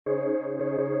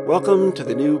Welcome to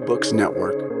the New Books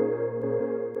Network.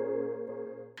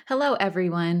 Hello,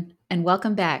 everyone, and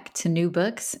welcome back to New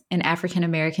Books in African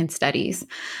American Studies.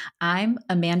 I'm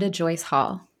Amanda Joyce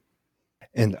Hall.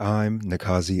 And I'm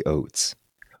Nakazi Oates.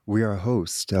 We are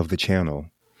hosts of the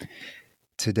channel.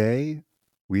 Today,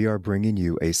 we are bringing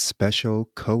you a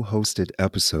special co-hosted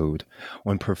episode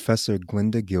on Professor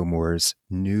Glenda Gilmore's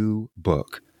new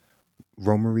book,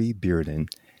 Romare Bearden,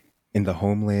 In the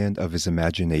Homeland of His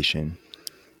Imagination,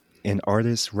 An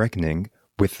Artist's Reckoning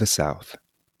with the South.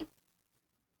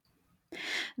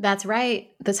 That's right.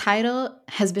 The title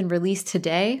has been released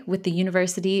today with the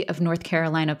University of North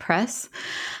Carolina Press.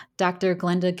 Dr.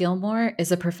 Glenda Gilmore is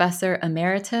a professor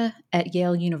emerita at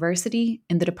Yale University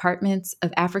in the departments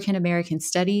of African American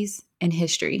Studies and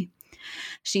History.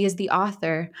 She is the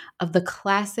author of the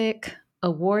classic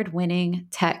award-winning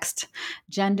text,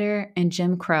 Gender and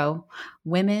Jim Crow,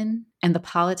 Women and the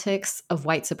Politics of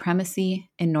White Supremacy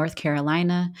in North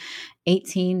Carolina,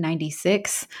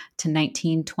 1896 to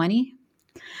 1920.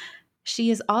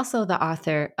 She is also the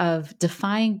author of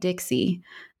Defying Dixie,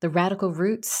 The Radical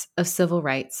Roots of Civil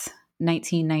Rights,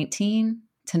 1919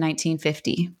 to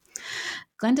 1950.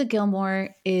 Glenda Gilmore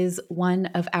is one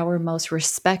of our most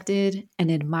respected and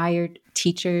admired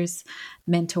teachers,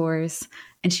 mentors,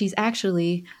 and she's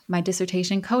actually my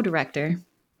dissertation co-director.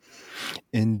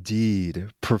 Indeed,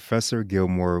 Professor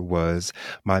Gilmore was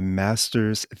my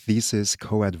master's thesis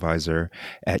co-advisor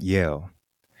at Yale.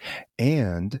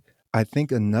 And I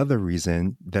think another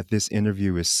reason that this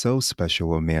interview is so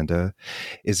special, Amanda,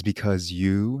 is because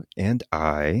you and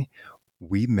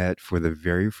we met for the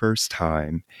very first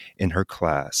time in her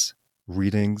class,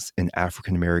 Readings in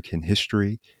African American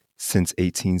History since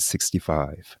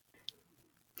 1865.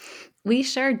 We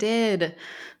sure did.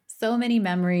 So many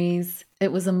memories.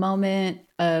 It was a moment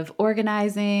of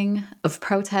organizing, of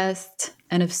protest,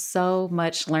 and of so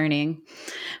much learning.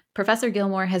 Professor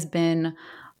Gilmore has been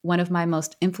one of my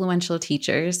most influential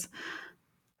teachers.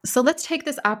 So let's take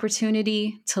this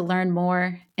opportunity to learn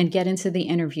more and get into the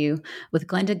interview with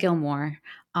Glenda Gilmore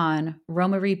on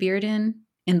Romare Bearden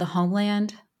in the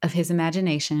Homeland of His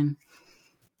Imagination.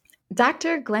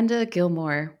 Dr. Glenda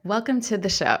Gilmore, welcome to the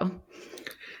show.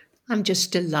 I'm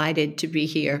just delighted to be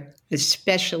here,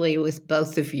 especially with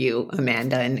both of you,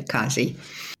 Amanda and Nakazi.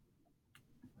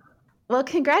 Well,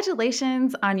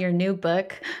 congratulations on your new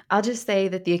book. I'll just say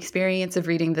that the experience of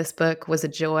reading this book was a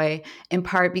joy, in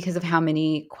part because of how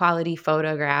many quality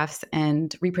photographs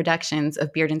and reproductions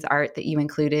of Bearden's art that you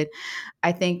included.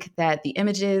 I think that the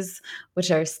images,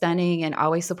 which are stunning and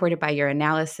always supported by your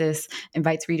analysis,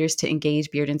 invites readers to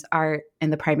engage Bearden's art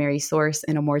and the primary source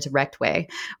in a more direct way,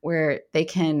 where they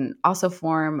can also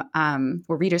form,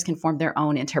 where readers can form their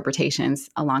own interpretations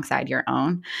alongside your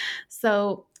own.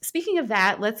 So, speaking of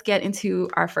that, let's get into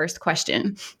our first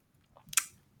question.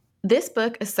 This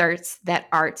book asserts that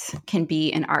art can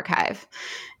be an archive.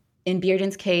 In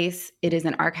Bearden's case, it is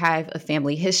an archive of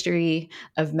family history,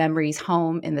 of memories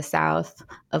home in the South,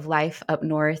 of life up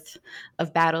north,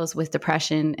 of battles with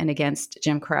depression and against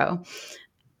Jim Crow.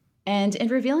 And in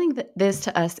revealing this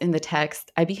to us in the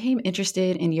text, I became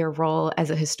interested in your role as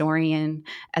a historian,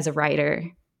 as a writer,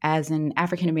 as an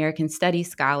African American studies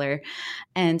scholar,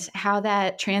 and how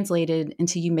that translated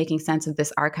into you making sense of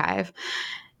this archive.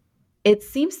 It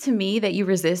seems to me that you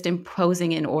resist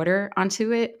imposing an order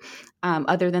onto it,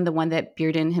 other than the one that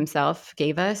Bearden himself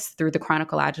gave us through the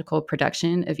chronological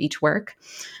production of each work.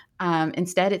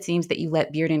 Instead, it seems that you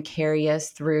let Bearden carry us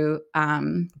through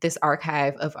this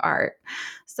archive of art.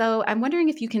 So I'm wondering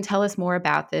if you can tell us more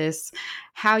about this,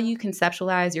 how you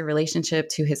conceptualize your relationship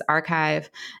to his archive,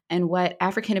 and what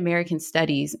African American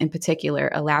studies in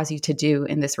particular allows you to do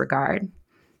in this regard.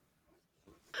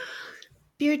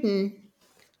 Bearden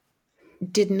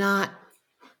did not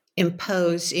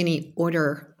impose any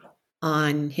order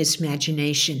on his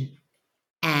imagination.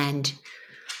 And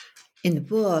in the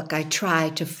book, I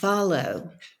try to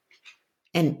follow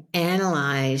and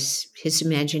analyze his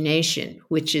imagination,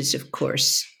 which is, of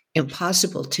course,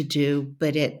 impossible to do,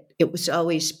 but it was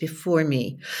always before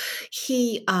me.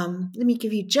 Let me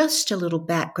give you just a little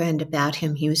background about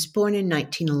him. He was born in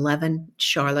 1911,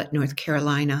 Charlotte, North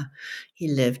Carolina.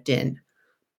 He lived in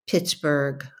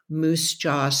Pittsburgh, Moose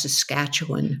Jaw,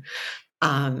 Saskatchewan,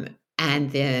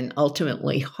 and then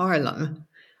ultimately Harlem.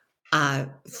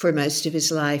 For most of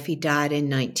his life, he died in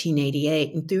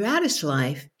 1988. And throughout his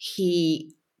life,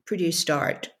 he produced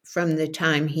art from the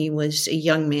time he was a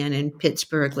young man in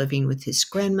Pittsburgh living with his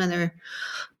grandmother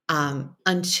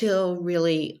until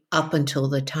really up until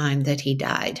the time that he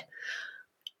died.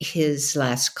 His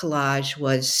last collage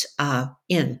was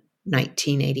in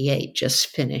 1988, just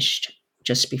finished.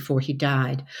 just before he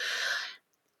died.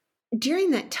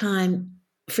 During that time,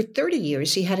 for 30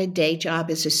 years, he had a day job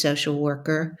as a social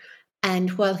worker.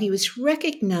 And while he was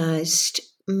recognized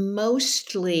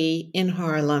mostly in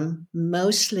Harlem,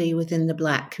 mostly within the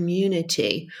Black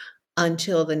community,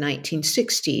 until the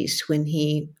 1960s when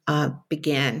he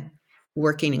began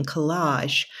working in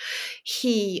collage,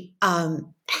 he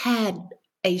had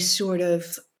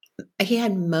he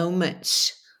had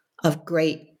moments of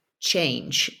great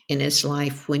change in his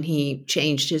life when he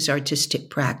changed his artistic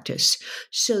practice.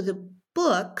 So the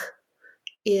book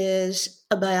is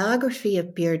a biography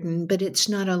of Bearden, but it's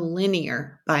not a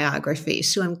linear biography.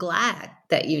 So I'm glad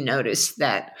that you noticed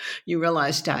that. You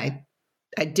realized I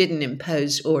didn't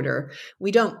impose order.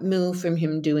 We don't move from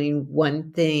him doing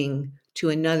one thing to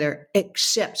another,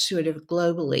 except sort of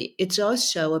globally. It's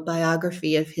also a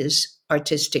biography of his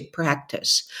artistic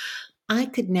practice. I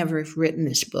could never have written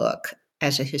this book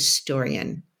as a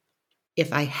historian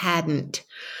if I hadn't,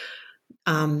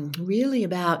 really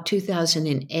about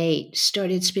 2008,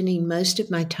 started spending most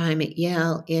of my time at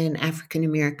Yale in African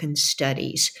American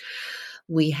studies.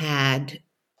 We had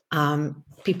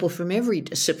people from every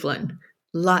discipline,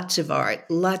 lots of art,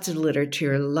 lots of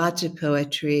literature, lots of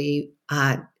poetry,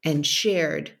 and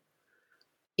shared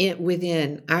it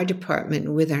within our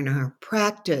department, within our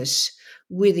practice,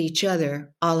 with each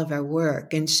other, all of our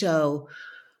work. And so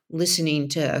listening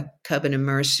to Kobina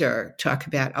Mercer talk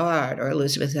about art, or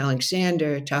Elizabeth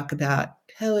Alexander talk about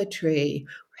poetry,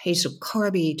 or Hazel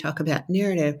Carby talk about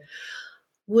narrative,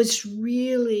 was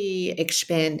really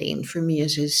expanding for me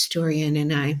as a historian.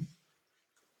 And I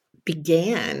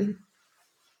began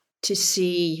to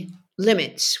see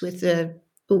limits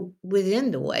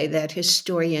within the way that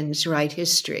historians write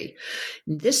history.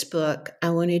 In this book,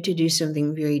 I wanted to do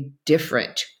something very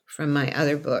different from my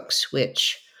other books,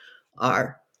 which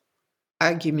are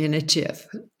argumentative,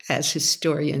 as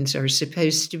historians are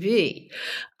supposed to be.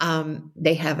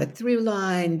 They have a through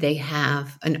line, they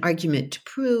have an argument to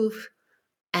prove,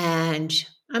 and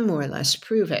I more or less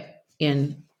prove it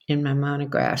in my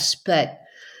monographs. But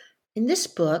in this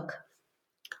book,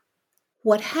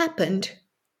 what happened,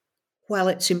 while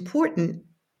it's important,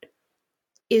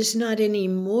 is not any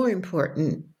more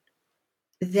important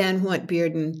than what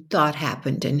Bearden thought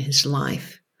happened in his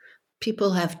life.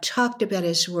 People have talked about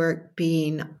his work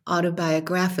being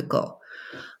autobiographical,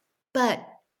 but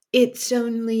it's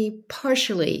only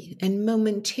partially and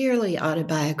momentarily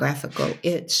autobiographical.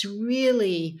 It's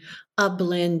really a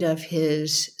blend of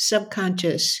his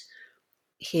subconscious,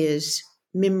 his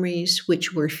memories,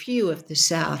 which were few of the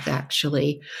South,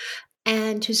 actually,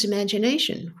 and his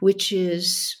imagination, which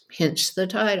is hence the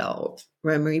title,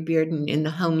 Romery Bearden in the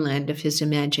Homeland of His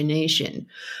Imagination,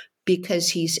 because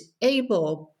he's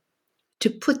able to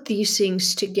put these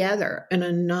things together in a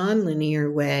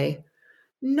nonlinear way,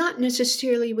 not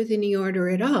necessarily with any order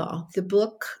at all. The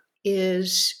book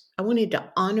is, I wanted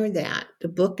to honor that. The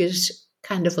book is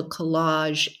kind of a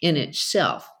collage in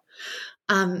itself.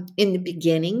 In the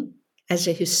beginning,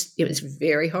 it was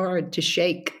very hard to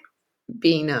shake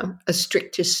being a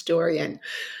strict historian.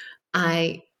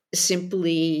 I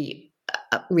simply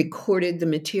recorded the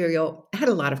material. I had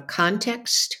a lot of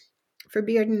context for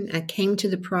Bearden. I came to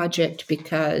the project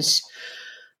because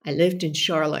I lived in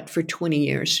Charlotte for 20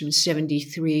 years, from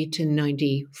 73 to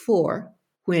 94,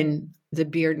 when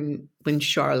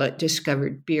Charlotte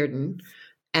discovered Bearden.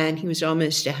 And he was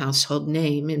almost a household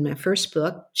name. In my first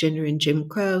book, Gender and Jim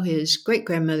Crow, his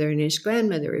great-grandmother and his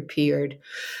grandmother appeared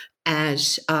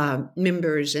as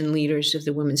members and leaders of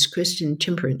the Women's Christian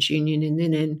Temperance Union. And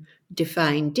then in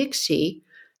Defying Dixie,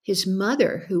 his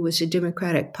mother, who was a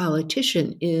Democratic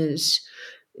politician, is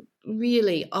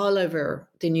really all over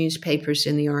the newspapers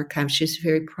and the archives. She's a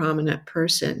very prominent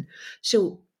person.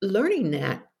 So learning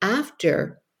that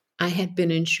after I had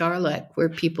been in Charlotte, where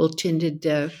people tended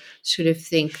to sort of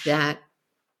think that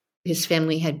his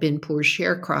family had been poor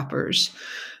sharecroppers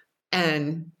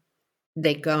and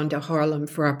they'd gone to Harlem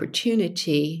for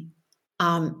opportunity,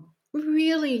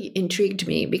 really intrigued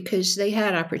me, because they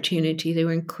had opportunity. They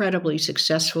were incredibly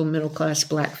successful middle-class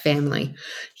Black family.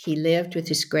 He lived with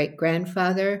his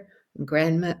great-grandfather,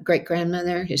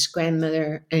 great-grandmother, his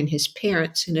grandmother, and his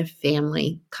parents in a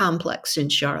family complex in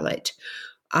Charlotte.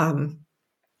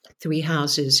 3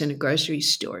 houses and a grocery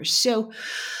store. So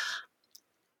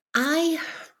I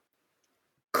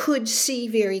could see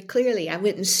very clearly. I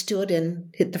went and stood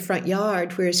and hit the front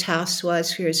yard where his house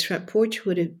was, where his front porch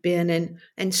would have been,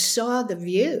 and saw the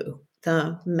view,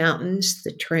 the mountains,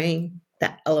 the train,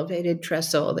 that elevated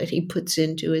trestle that he puts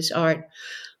into his art.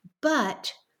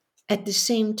 But at the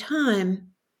same time,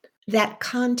 that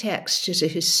context as a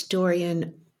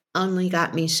historian only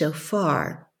got me so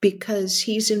far because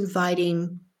he's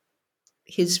inviting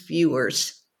his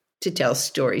viewers to tell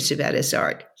stories about his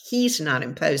art. He's not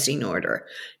imposing order.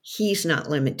 He's not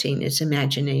limiting his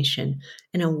imagination.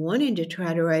 And I wanted to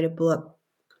try to write a book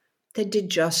that did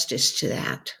justice to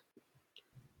that.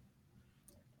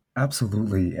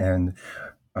 Absolutely. And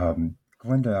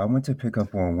Glenda, I want to pick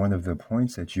up on one of the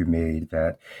points that you made,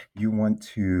 that you want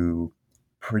to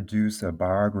produce a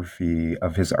biography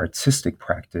of his artistic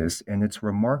practice. And it's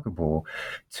remarkable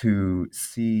to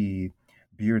see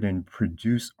Bearden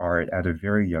produce art at a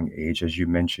very young age, as you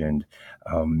mentioned,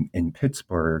 in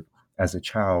Pittsburgh as a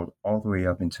child, all the way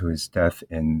up into his death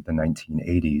in the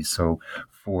 1980s. So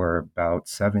for about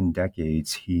 7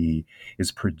 decades, he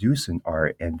is producing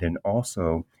art. And then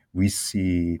also we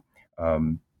see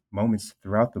moments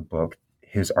throughout the book,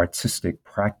 his artistic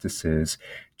practices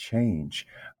change.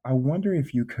 I wonder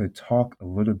if you could talk a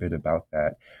little bit about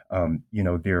that.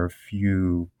 There are a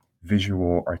few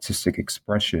visual artistic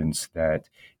expressions that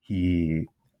he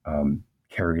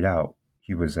carried out.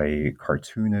 He was a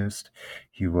cartoonist,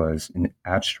 he was an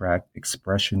abstract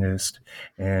expressionist,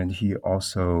 and he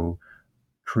also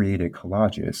created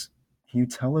collages. Can you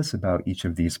tell us about each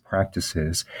of these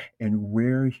practices and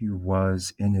where he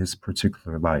was in his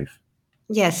particular life?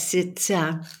 Yes,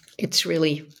 it's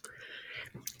really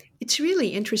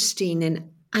interesting,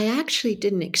 and I actually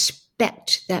didn't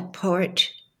expect that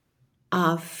part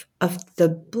of the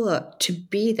book to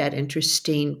be that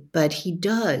interesting, but he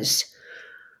does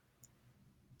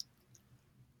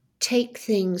take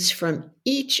things from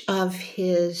each of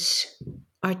his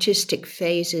artistic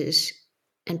phases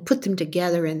and put them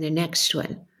together in the next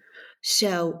one.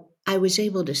 So I was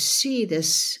able to see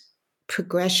this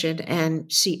progression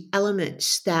and see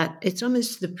elements that he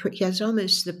has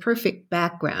almost the perfect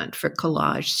background for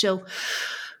collage. So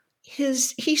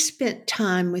he spent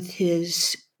time with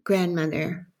his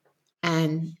grandmother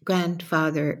and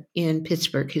grandfather in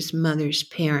Pittsburgh, his mother's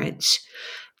parents.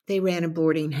 They ran a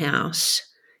boarding house.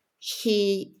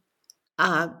 He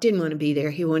didn't want to be there.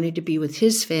 He wanted to be with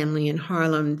his family in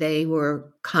Harlem. They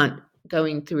were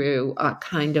going through a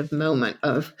kind of moment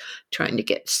of trying to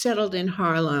get settled in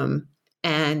Harlem,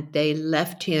 and they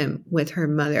left him with her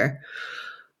mother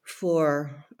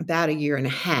for about a year and a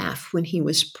half when he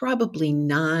was probably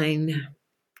 9,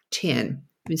 10.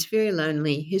 He was very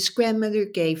lonely. His grandmother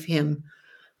gave him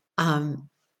an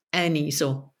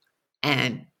easel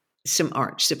and some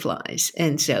art supplies.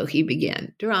 And so he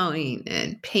began drawing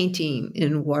and painting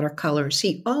in watercolors.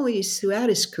 He always, throughout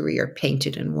his career,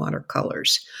 painted in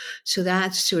watercolors. So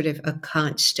that's sort of a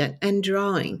constant. And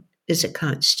drawing is a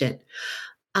constant.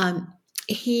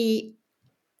 He,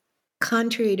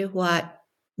 contrary to what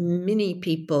many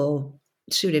people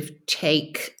sort of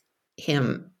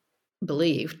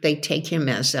believe, they take him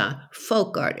as a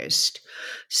folk artist.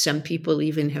 Some people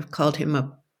even have called him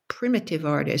a primitive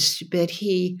artist, but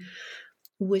he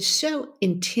was so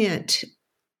intent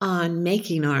on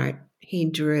making art. He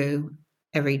drew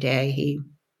every day. He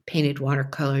painted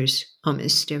watercolors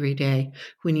almost every day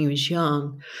when he was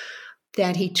young,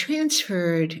 that he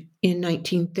transferred in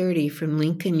 1930 from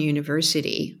Lincoln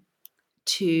University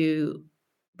to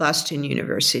Boston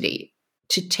University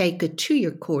to take a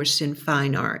 2-year course in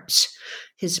fine arts.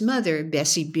 His mother,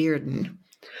 Bessie Bearden,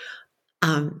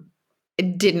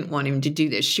 didn't want him to do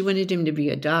this. She wanted him to be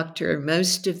a doctor.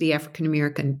 Most of the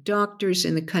African-American doctors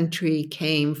in the country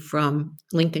came from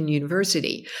Lincoln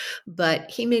University,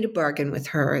 but he made a bargain with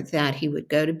her that he would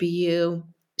go to BU,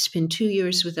 spend 2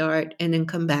 years with art, and then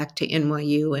come back to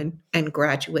NYU and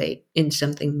graduate in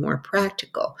something more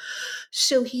practical.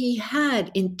 So he had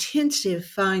intensive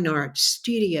fine arts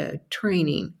studio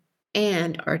training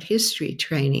and art history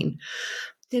training.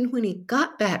 Then when he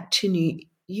got back to New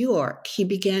York, he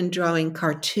began drawing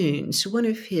cartoons. One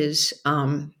of his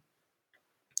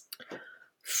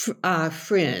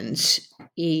friends,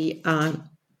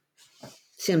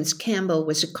 Sims Campbell,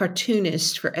 was a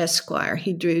cartoonist for Esquire.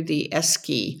 He drew the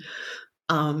Esky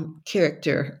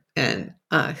character, and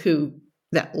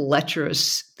that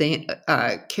lecherous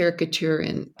caricature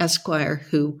in Esquire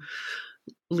who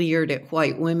leered at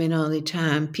white women all the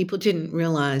time. People didn't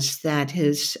realize that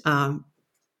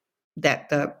that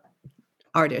the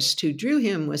artist who drew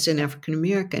him was an African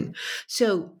American.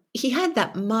 So he had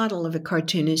that model of a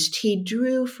cartoonist. He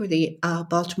drew for the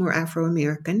Baltimore Afro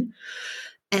American,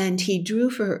 and he drew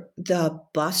for the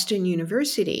Boston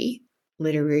University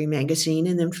literary magazine,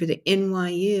 and then for the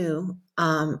NYU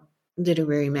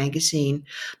literary magazine.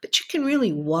 But you can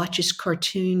really watch his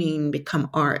cartooning become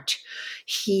art.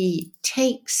 He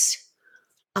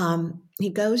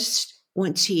goes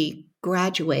once he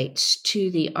graduates to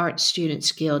the Art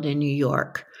Students Guild in New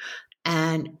York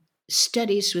and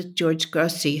studies with George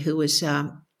Grotzi, who was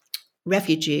a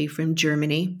refugee from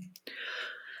Germany.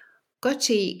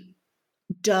 Grotzi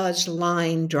does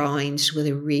line drawings with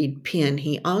a reed pen.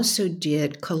 He also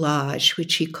did collage,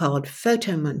 which he called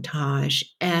photomontage.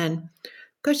 And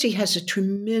Grotzi has a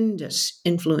tremendous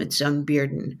influence on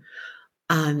Bearden.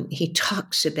 He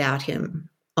talks about him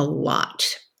a lot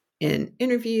in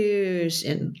interviews,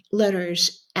 in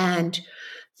letters, and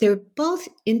they're both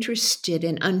interested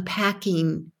in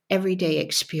unpacking everyday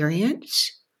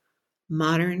experience,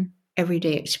 modern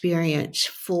everyday experience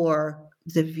for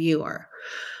the viewer.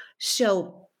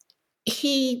 So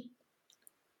he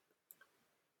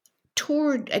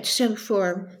toured, so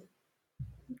for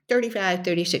 35,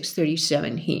 36,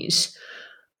 37, he's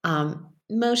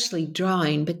mostly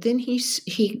drawing, but then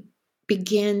he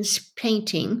begins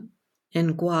painting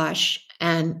in gouache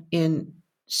and in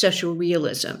social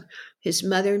realism. His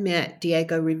mother met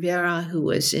Diego Rivera, who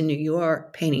was in New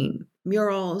York painting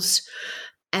murals,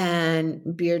 and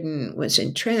Bearden was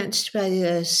entranced by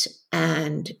this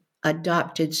and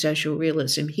adopted social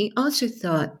realism. He also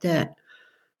thought that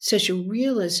social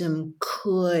realism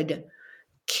could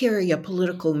carry a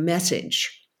political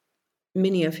message.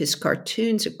 Many of his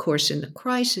cartoons, of course, in the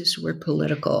crisis were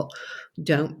political.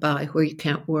 Don't buy where you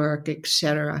can't work,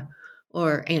 etc.,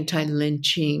 or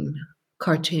anti-lynching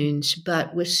cartoons.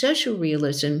 But with social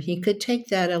realism, he could take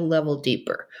that a level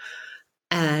deeper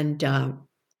and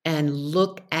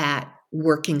look at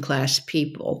working class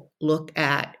people, look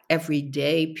at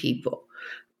everyday people,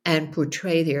 and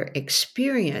portray their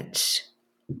experience,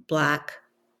 Black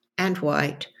and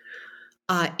white,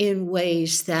 in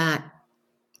ways that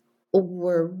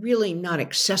were really not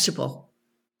accessible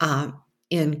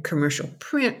in commercial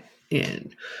print,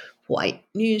 in white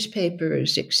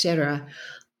newspapers, etc.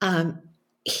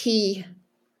 He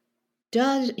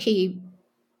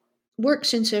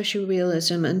works in social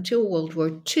realism until World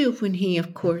War II, when he,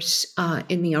 of course,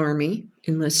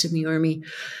 enlists in the army,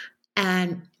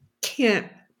 and can't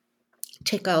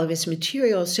take all of his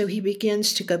material, so he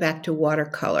begins to go back to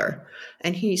watercolor.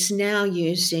 And he's now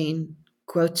using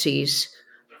Grotzi's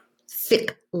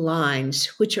thick lines,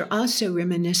 which are also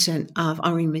reminiscent of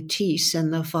Henri Matisse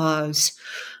and the Vase.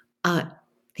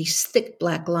 These thick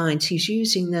black lines, he's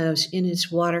using those in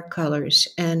his watercolors,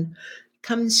 and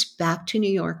comes back to New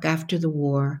York after the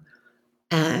war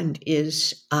and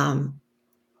is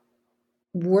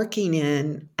working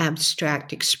in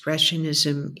abstract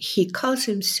expressionism. He calls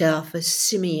himself a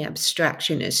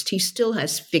semi-abstractionist. He still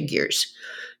has figures.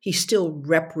 He still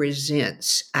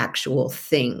represents actual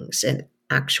things and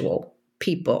actual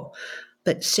people.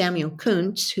 But Samuel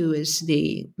Kuntz, who is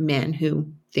the man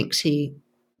who thinks he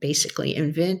basically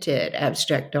invented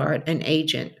abstract art, an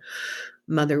agent,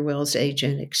 Motherwell's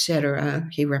agent, etc.,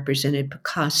 he represented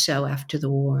Picasso after the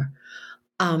war,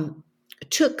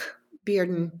 took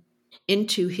Bearden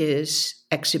into his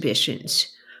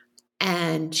exhibitions.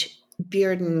 And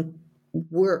Bearden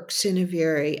works in a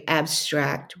very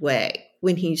abstract way.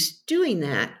 When he's doing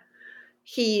that,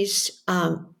 he's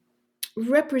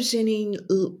representing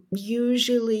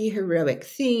usually heroic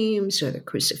themes or the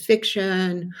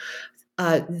crucifixion,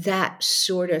 that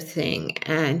sort of thing.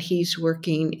 And he's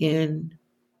working in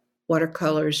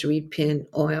watercolors, reed pen,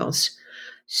 oils.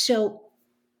 So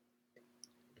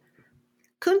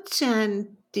Kuntz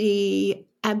and the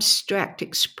abstract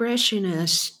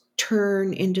expressionists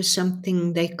turn into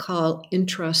something they call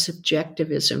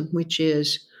intrasubjectivism, which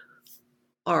is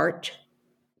art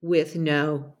with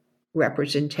no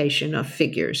representation of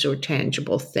figures or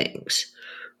tangible things.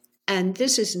 And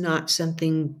this is not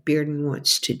something Bearden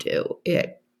wants to do.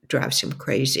 It drives him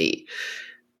crazy.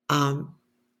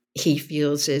 He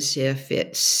feels as if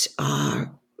it's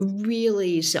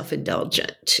really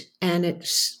self-indulgent, and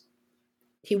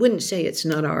he wouldn't say it's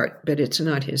not art, but it's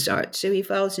not his art. So he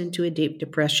falls into a deep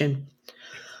depression.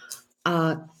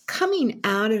 Coming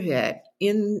out of it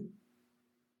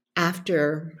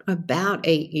after about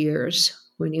 8 years,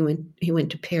 when he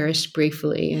went to Paris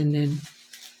briefly and then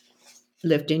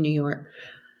lived in New York.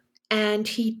 And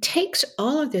he takes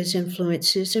all of those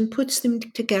influences and puts them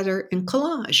together in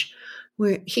collage,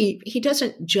 where he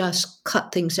doesn't just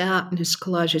cut things out in his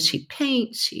collages. He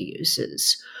paints, he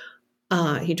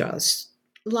draws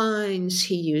lines,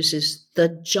 he uses the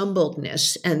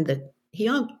jumbledness, and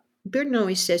Bearden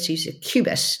always says he's a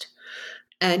cubist.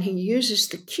 And he uses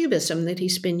the cubism that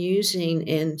he's been using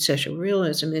in social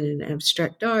realism and in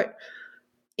abstract art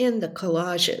in the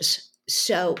collages.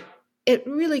 So it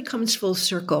really comes full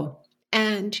circle.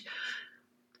 And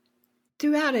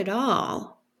throughout it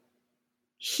all,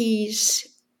 he's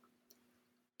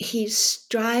he's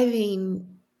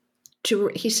striving to.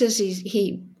 He says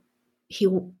he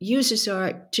uses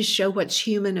art to show what's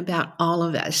human about all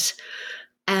of us,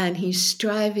 and he's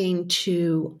striving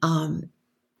to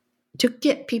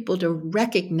get people to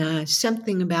recognize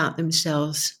something about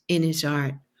themselves in his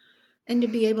art and to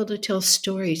be able to tell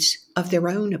stories of their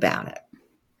own about it.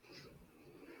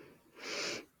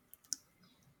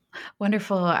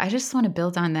 Wonderful. I just want to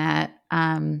build on that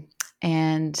and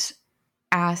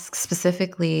ask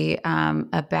specifically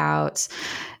about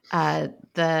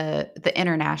the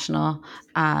international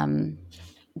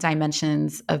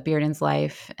dimensions of Bearden's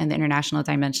life and the international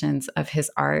dimensions of his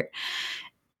art.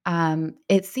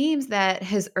 It seems that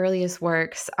his earliest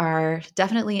works are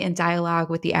definitely in dialogue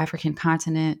with the African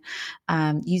continent.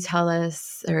 You tell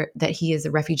us that he is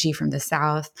a refugee from the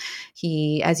South.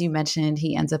 He, as you mentioned,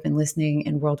 he ends up enlisting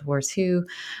in World War II.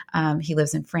 He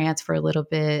lives in France for a little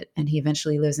bit, and he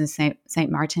eventually lives in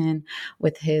Saint Martin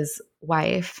with his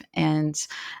wife. And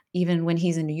even when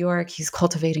he's in New York, he's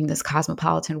cultivating this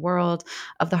cosmopolitan world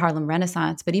of the Harlem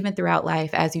Renaissance. But even throughout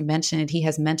life, as you mentioned, he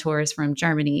has mentors from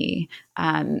Germany,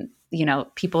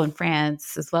 people in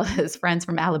France, as well as friends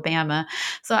from Alabama.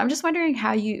 So I'm just wondering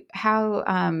how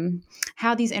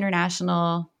these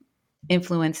international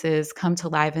influences come to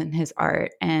life in his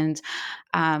art, and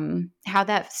how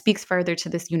that speaks further to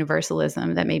this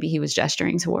universalism that maybe he was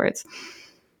gesturing towards.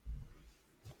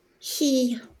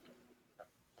 He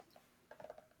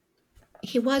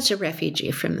was a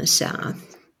refugee from the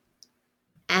South.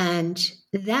 And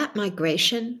that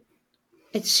migration,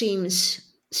 it seems,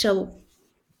 so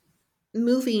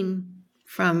moving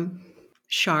from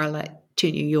Charlotte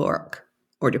to New York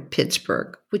or to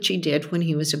Pittsburgh, which he did when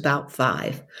he was about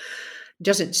 5,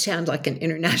 doesn't sound like an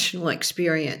international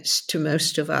experience to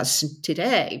most of us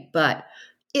today, but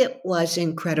it was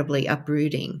incredibly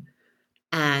uprooting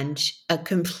and a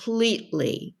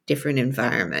completely different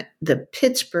environment. The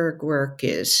Pittsburgh work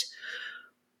is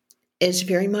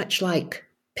very much like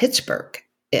Pittsburgh.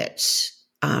 It's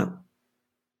a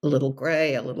little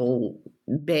gray, a little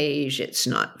beige. It's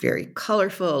not very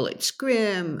colorful. It's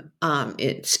grim.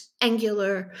 It's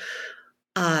angular.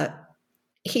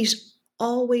 He's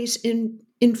always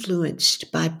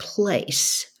influenced by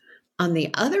place. On the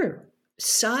other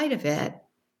side of it,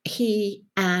 he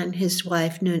and his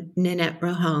wife, Ninette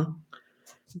Rohan,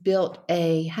 built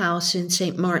a house in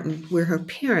St. Martin where her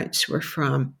parents were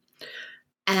from.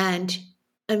 And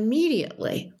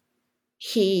immediately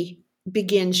he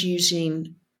begins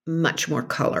using much more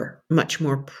color, much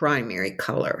more primary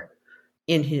color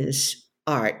in his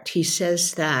art. He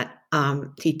says that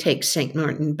he takes St.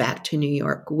 Martin back to New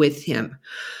York with him.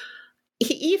 So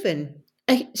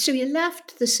he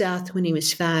left the South when he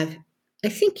was 5. I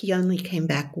think he only came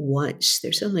back once.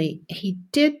 He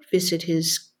did visit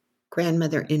his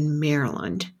grandmother in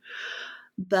Maryland.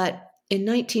 But in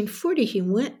 1940, he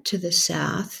went to the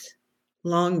South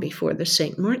long before the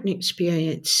St. Martin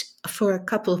experience for a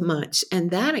couple of months.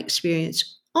 And that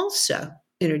experience also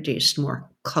introduced more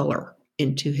color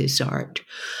into his art.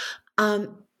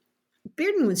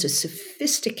 Bearden was a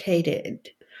sophisticated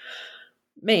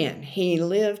man. He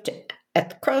lived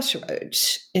at the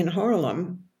crossroads in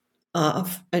Harlem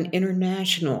of an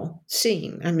international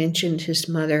scene. I mentioned his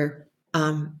mother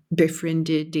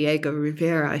befriended Diego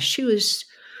Rivera. She was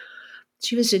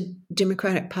a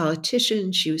Democratic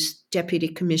politician. She was deputy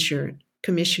commissioner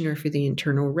for the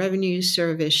Internal Revenue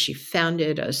Service. She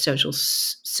founded a social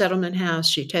settlement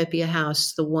house, Utopia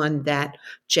House, the one that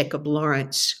Jacob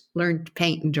Lawrence learned to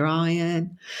paint and draw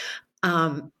in.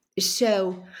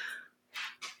 So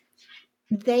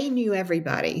they knew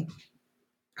everybody.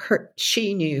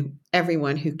 She knew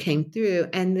everyone who came through.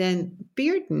 And then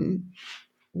Bearden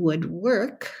would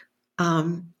work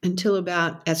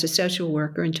as a social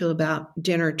worker until about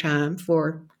dinner time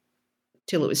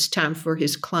till it was time for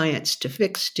his clients to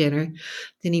fix dinner.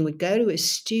 Then he would go to his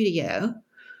studio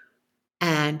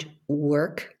and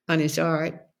work on his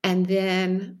art. And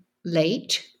then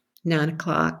late, 9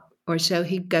 o'clock or so,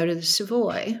 he'd go to the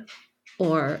Savoy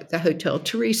or the Hotel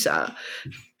Teresa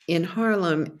in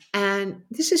Harlem. And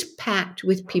this is packed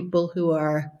with people who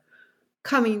are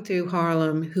coming through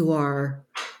Harlem, who are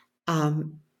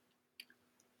from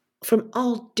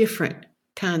all different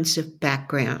kinds of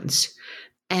backgrounds.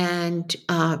 And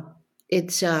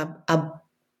it's a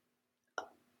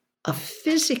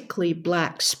physically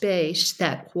Black space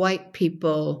that white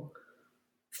people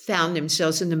found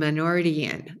themselves in the minority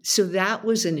in. So that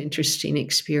was an interesting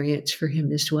experience for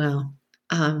him as well.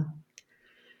 I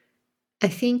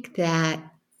think that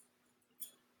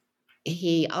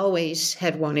he always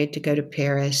had wanted to go to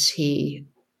Paris. He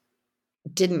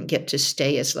didn't get to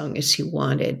stay as long as he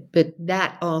wanted, but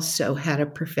that also had a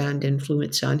profound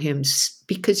influence on him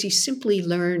because he simply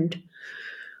learned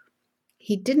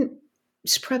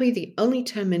it's probably the only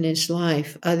time in his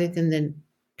life, other than the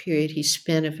period he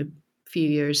spent of a few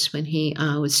years when he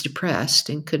was depressed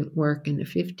and couldn't work in the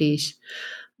 50s,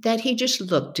 that he just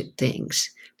looked at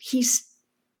things.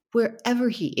 Wherever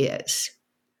he's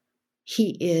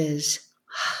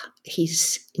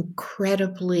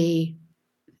incredibly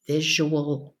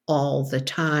visual all the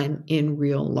time in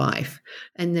real life.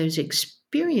 And those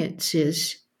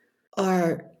experiences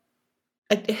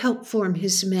help form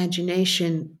his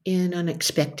imagination in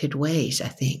unexpected ways, I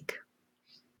think.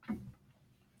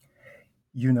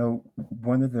 You know,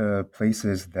 one of the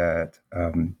places that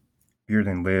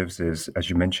Bearden lives is, as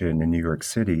you mentioned, in New York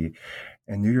City.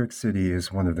 And New York City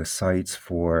is one of the sites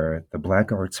for the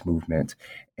Black Arts Movement.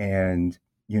 And,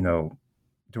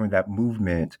 during that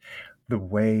movement, the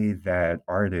way that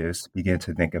artists began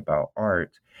to think about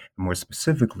art, more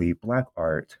specifically Black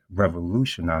art,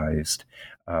 revolutionized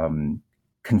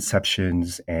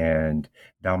conceptions and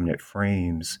dominant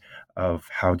frames of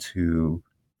how to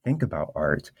think about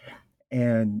art.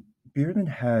 And Bearden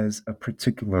has a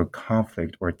particular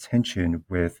conflict or tension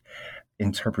with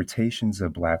interpretations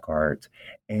of Black art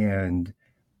and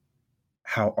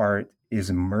how art is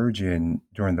emerging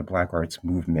during the Black arts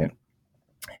movement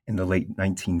in the late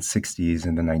 1960s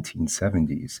and the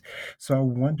 1970s. So I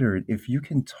wondered if you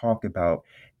can talk about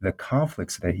the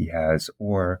conflicts that he has,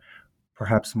 or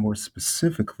perhaps more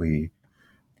specifically,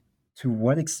 to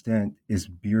what extent is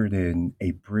Bearden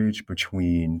a bridge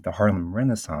between the Harlem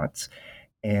Renaissance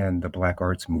and the Black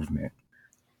arts movement?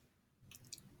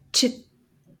 To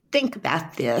think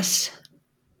about this,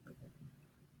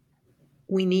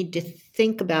 we need to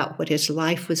think about what his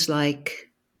life was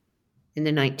like in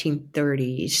the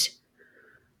 1930s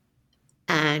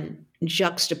and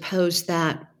juxtapose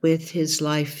that with his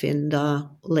life in the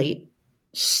late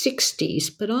 60s.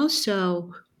 But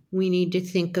also, we need to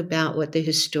think about what the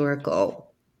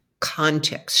historical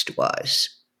context was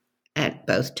at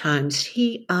both times.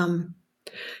 I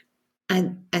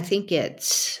think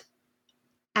it's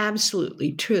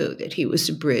absolutely true that he was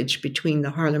a bridge between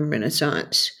the Harlem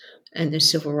Renaissance and the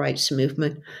Civil Rights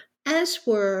Movement, as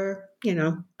were,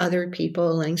 other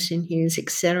people, Langston Hughes,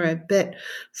 etc. But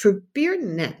for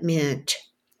Bearden, that meant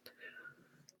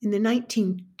in the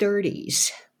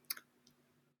 1930s,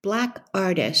 Black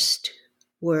artists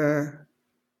were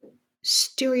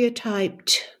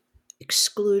stereotyped,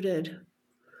 excluded,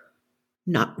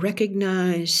 not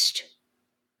recognized,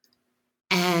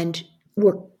 and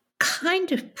were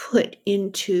kind of put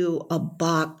into a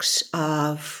box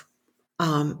of,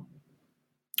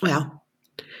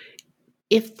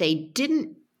 if they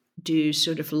didn't do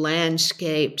sort of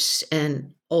landscapes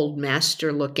and old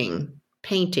master looking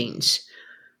paintings,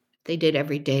 they did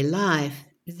everyday life,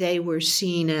 they were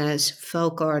seen as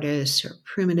folk artists or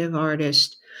primitive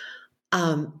artists,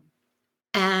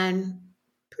 and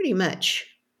pretty much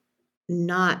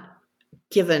not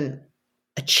given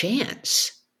a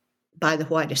chance by the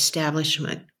white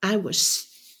establishment. I was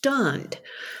stunned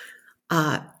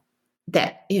that,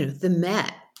 the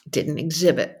Met didn't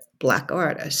exhibit Black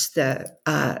artists, the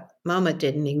MoMA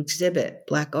didn't exhibit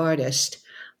Black artists,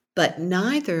 but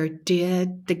neither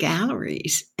did the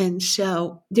galleries. And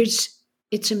so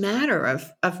it's a matter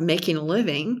of making a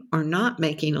living or not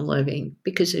making a living,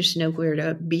 because there's nowhere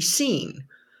to be seen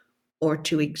or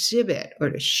to exhibit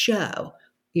or to show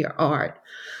your art.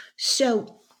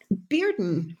 So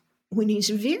Bearden, when he's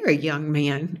a very young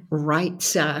man,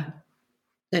 writes an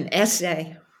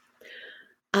essay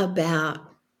about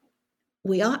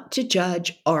we ought to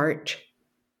judge art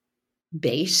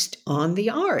based on the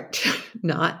art,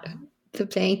 not the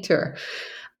painter.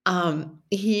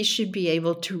 He should be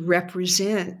able to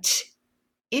represent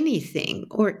anything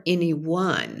or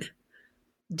anyone,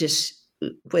 just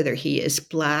whether he is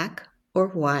Black or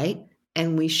white,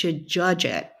 and we should judge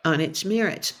it on its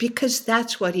merits, because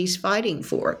that's what he's fighting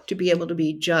for, to be able to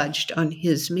be judged on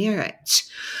his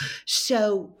merits.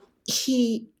 So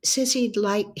he says he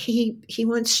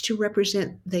wants to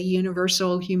represent the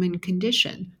universal human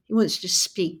condition. He wants to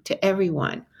speak to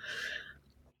everyone.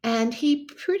 And he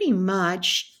pretty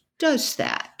much does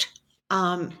that.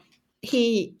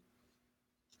 He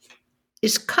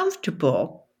is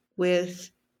comfortable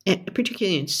with,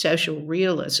 particularly in social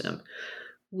realism,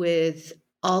 with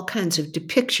all kinds of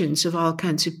depictions of all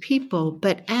kinds of people.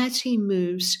 But as he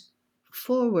moves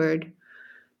forward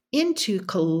into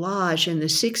collage in the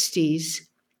 60s,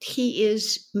 he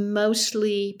is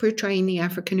mostly portraying the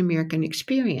African American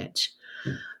experience.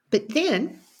 But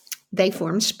then they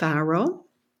form Spiral,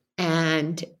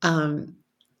 and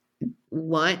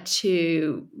want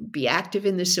to be active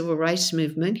in the civil rights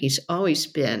movement. He's always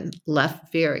been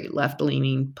very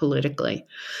left-leaning politically.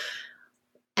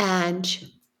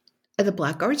 And the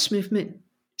Black Arts Movement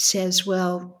says,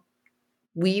 well,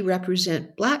 we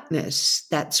represent Blackness.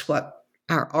 That's what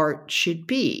our art should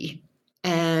be.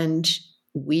 And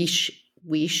we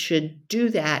should do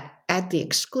that at the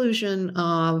exclusion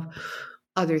of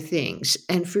other things.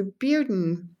 And for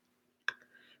Bearden,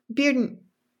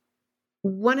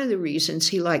 one of the reasons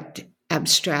he liked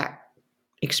abstract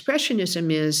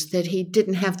expressionism is that he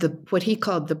didn't have what he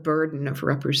called the burden of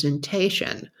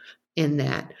representation in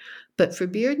that. But for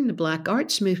Bearden, the Black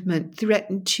Arts Movement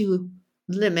threatened to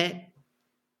limit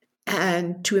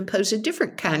and to impose a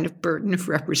different kind of burden of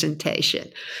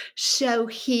representation. So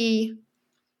he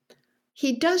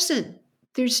doesn't,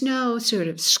 there's no sort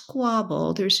of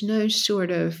squabble, there's no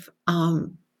sort of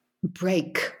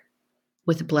break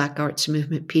with the Black Arts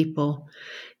Movement people.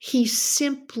 He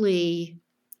simply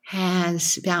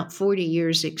has about 40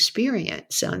 years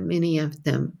experience on many of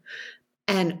them,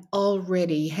 and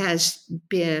already has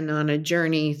been on a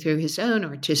journey through his own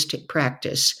artistic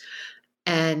practice,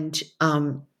 and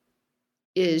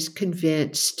is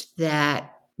convinced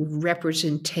that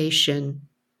representation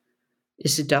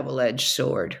is a double-edged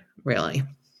sword, really.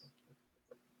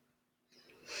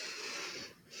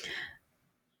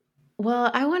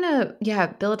 Well, I want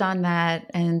to, build on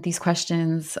that and these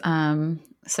questions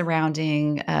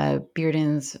surrounding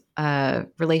Bearden's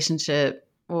relationship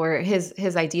or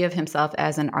his idea of himself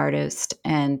as an artist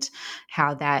and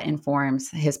how that informs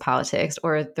his politics,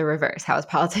 or the reverse, how his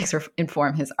politics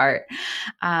inform his art.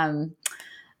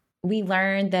 We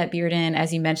learned that Bearden,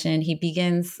 as you mentioned, he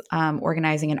begins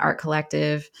organizing an art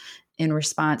collective in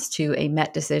response to a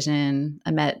Met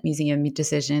Museum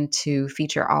decision to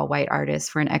feature all white artists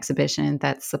for an exhibition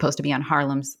that's supposed to be on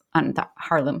Harlem's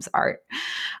art.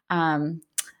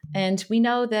 And we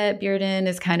know that Bearden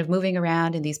is kind of moving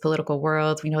around in these political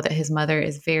worlds. We know that his mother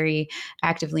is very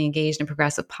actively engaged in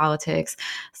progressive politics.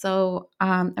 So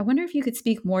I wonder if you could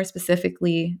speak more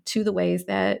specifically to the ways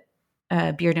that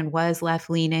Bearden was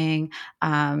left-leaning,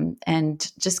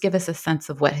 and just give us a sense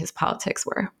of what his politics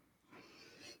were.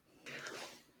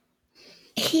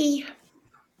 He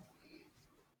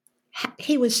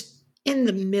was in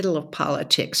the middle of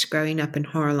politics growing up in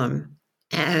Harlem,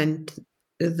 and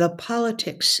the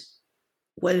politics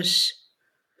was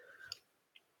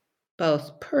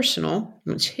both personal,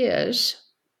 it was his,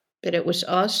 but it was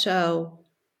also,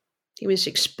 he was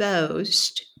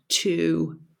exposed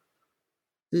to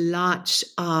lots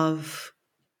of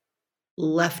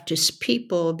leftist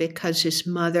people because his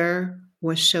mother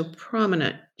was so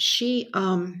prominent. She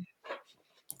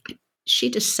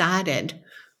decided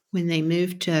when they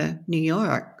moved to New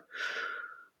York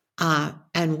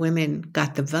and women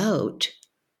got the vote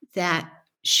that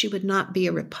she would not be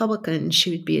a Republican,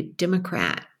 she would be a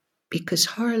Democrat, because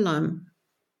Harlem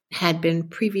had been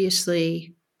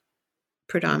previously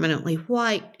predominantly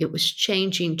white. It was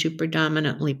changing to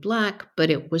predominantly Black, but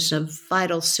it was a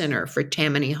vital center for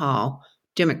Tammany Hall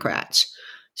Democrats.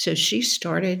 So she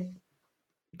started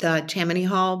the Tammany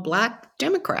Hall Black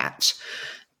Democrats,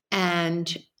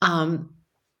 and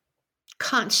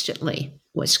constantly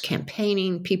was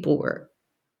campaigning. People were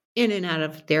in and out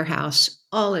of their house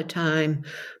all the time,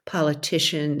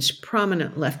 politicians,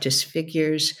 prominent leftist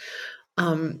figures.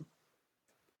 And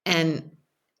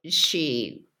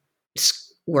she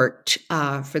worked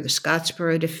for the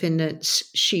Scottsboro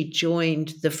defendants. She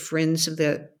joined the Friends of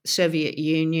the Soviet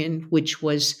Union, which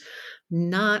was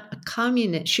not a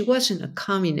communist. She wasn't a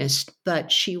communist,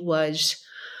 but she was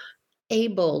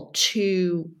able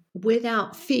to,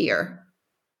 without fear,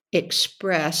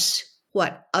 express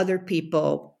what other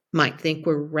people might think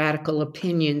were radical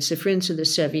opinions. The Friends of the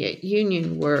Soviet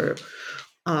Union were,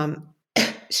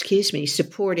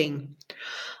 supporting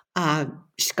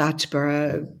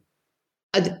Scottsboro,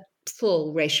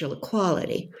 full racial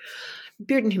equality.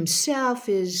 Bearden himself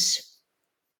is,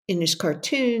 in his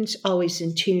cartoons, always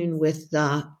in tune with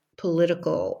the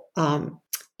political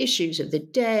issues of the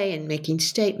day and making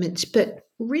statements, but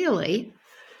really,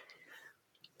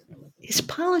 his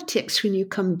politics, when you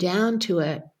come down to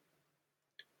it,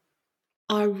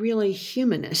 are really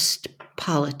humanist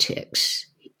politics.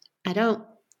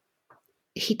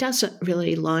 He doesn't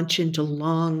really launch into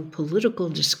long political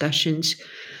discussions.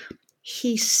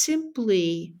 He's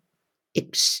simply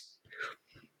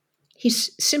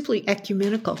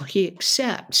ecumenical. He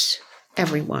accepts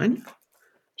everyone.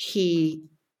 He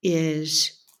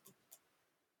is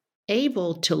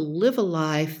able to live a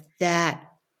life that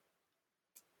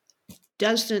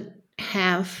doesn't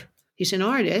have He's an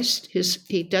artist.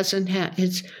 He doesn't have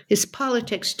his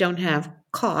politics don't have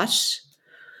costs,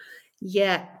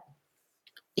 yet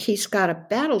he's got a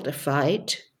battle to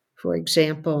fight. For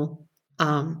example,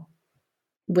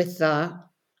 with the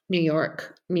New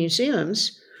York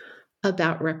museums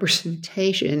about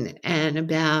representation and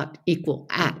about equal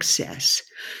access.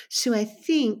 So I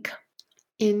think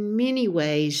in many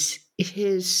ways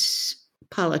his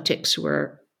politics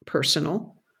were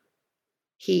personal.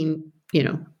 He,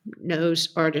 knows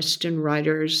artists and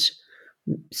writers,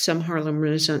 some Harlem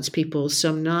Renaissance people,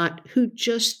 some not, who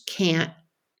just can't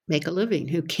make a living,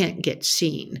 who can't get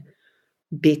seen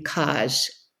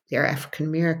because they're African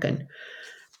American.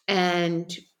 And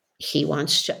he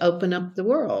wants to open up the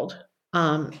world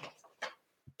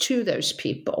to those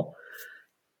people.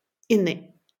 In the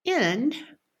end,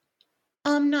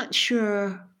 I'm not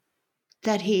sure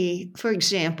that he, for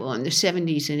example, in the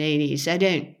 70s and 80s, I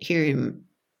don't hear him,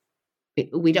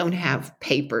 we don't have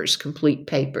complete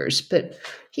papers, but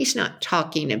he's not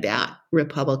talking about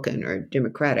Republican or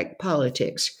Democratic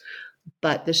politics.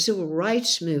 But the civil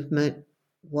rights movement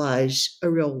was a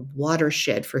real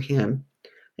watershed for him.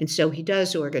 And so he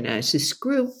does organize this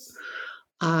group.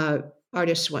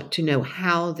 Artists want to know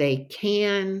how they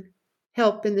can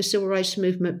help in the civil rights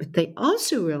movement, but they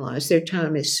also realize their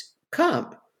time has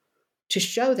come to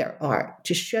show their art,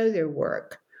 to show their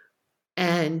work,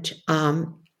 and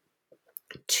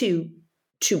to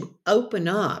open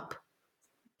up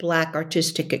Black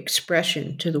artistic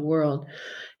expression to the world.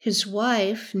 His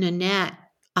wife, Nanette,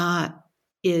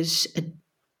 has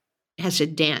a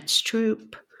dance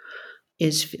troupe,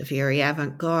 is very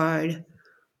avant-garde,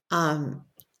 and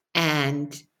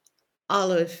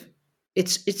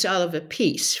it's all of a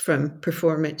piece, from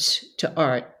performance to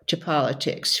art to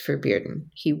politics for Bearden.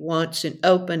 He wants an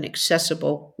open,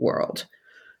 accessible world,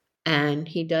 and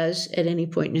he does at any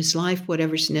point in his life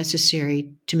whatever's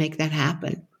necessary to make that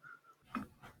happen.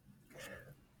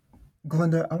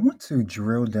 Glenda, I want to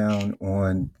drill down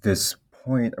on this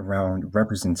point around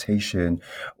representation,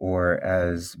 or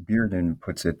as Bearden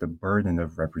puts it, the burden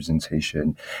of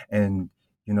representation. And,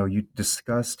 you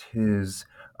discussed his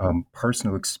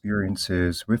personal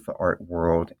experiences with the art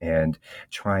world and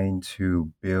trying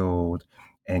to build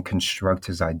and construct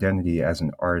his identity as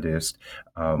an artist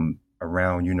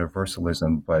around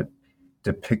universalism, but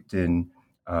depicting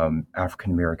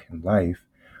African American life.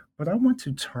 But I want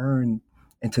to turn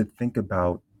and to think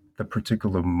about the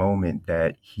particular moment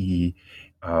that he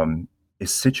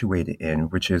is situated in,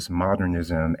 which is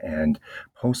modernism and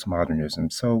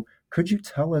postmodernism. So could you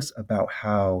tell us about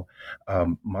how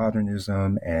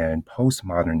modernism and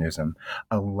postmodernism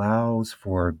allows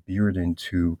for Bearden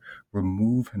to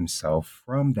remove himself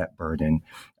from that burden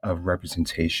of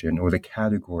representation, or the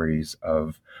categories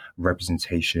of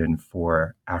representation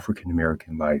for African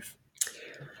American life?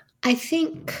 I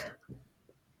think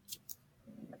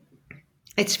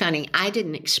it's funny. I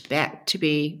didn't expect to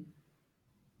be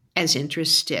as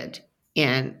interested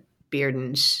in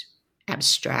Bearden's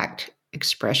abstract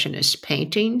expressionist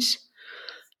paintings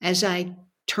as I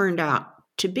turned out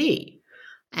to be.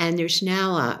 And there's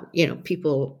now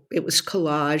people, it was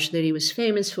collage that he was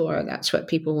famous for. That's what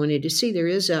people wanted to see. There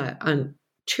is a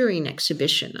touring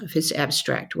exhibition of his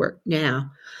abstract work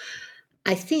now.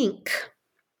 I think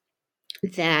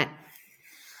that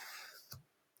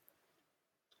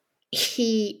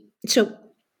Bearden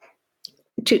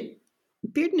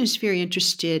is very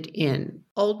interested in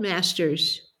old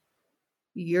masters,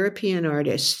 European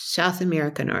artists, South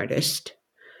American artists,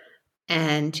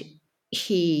 and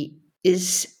he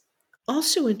is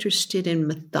also interested in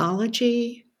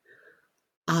mythology,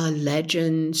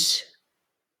 legends,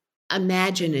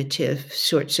 imaginative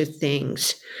sorts of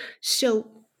things.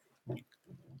 So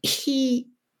he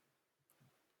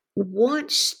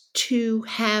wants to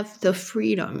have the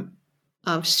freedom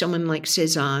of someone like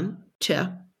Cézanne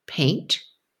to paint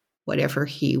whatever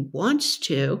he wants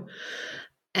to,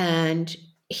 and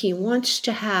he wants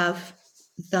to have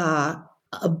the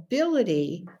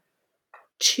ability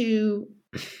to,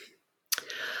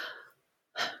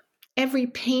 every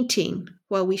painting,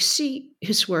 while we see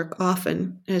his work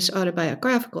often as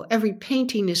autobiographical, every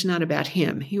painting is not about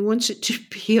him. He wants it to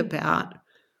be about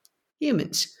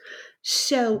humans.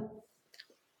 So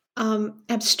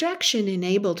abstraction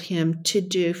enabled him to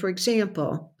do, for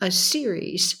example, a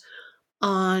series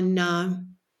on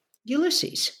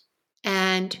Ulysses.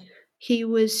 And he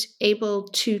was able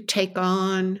to take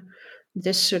on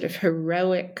this sort of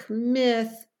heroic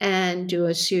myth and do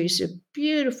a series of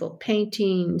beautiful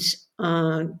paintings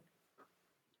on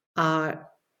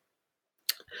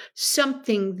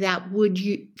something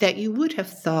that you would have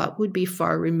thought would be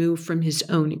far removed from his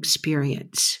own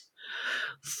experience.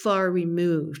 far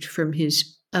removed from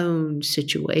his own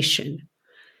situation.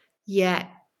 Yet,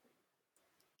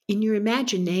 in your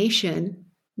imagination,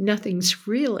 nothing's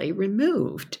really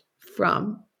removed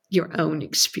from your own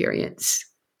experience.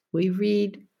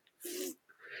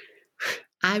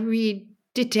 I read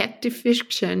detective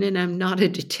fiction, and I'm not a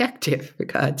detective, for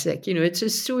God's sake. It's a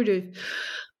sort of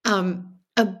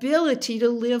ability to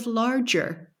live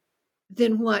larger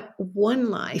than what one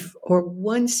life or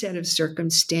one set of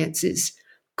circumstances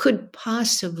could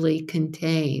possibly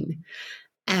contain.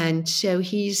 And so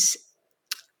he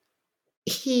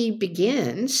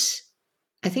begins,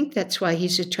 I think that's why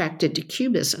he's attracted to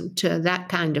Cubism, to that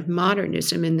kind of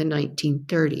modernism in the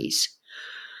 1930s.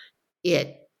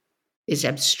 It is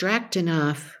abstract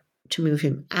enough to move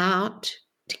him out,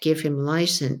 to give him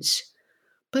license,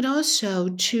 but also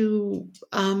to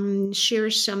share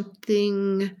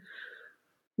something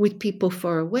with people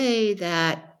far away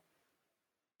that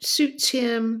suits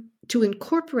him, to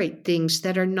incorporate things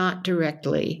that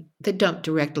don't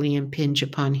directly impinge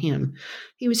upon him.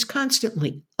 He was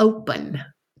constantly open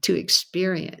to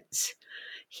experience.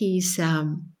 He's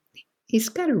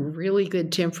got a really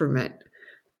good temperament,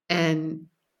 and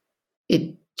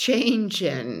change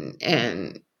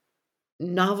and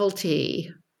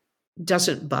novelty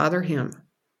doesn't bother him.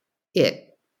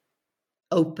 It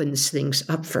opens things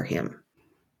up for him.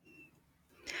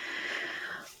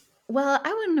 Well, I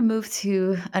want to move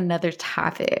to another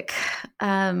topic.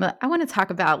 I want to talk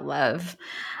about love.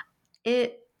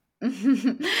 It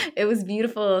was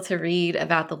beautiful to read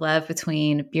about the love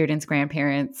between Bearden's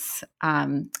grandparents,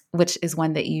 which is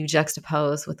one that you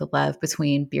juxtapose with the love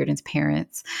between Bearden's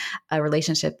parents, a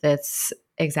relationship that's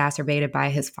exacerbated by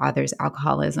his father's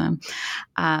alcoholism.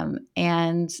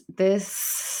 And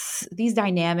these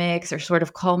dynamics are sort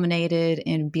of culminated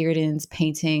in Bearden's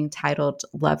painting titled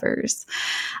Lovers.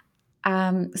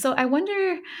 So I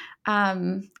wonder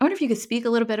if you could speak a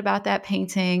little bit about that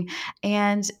painting,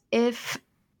 and if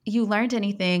you learned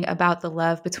anything about the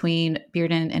love between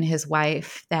Bearden and his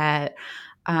wife that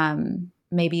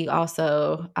maybe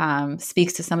also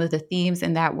speaks to some of the themes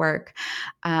in that work.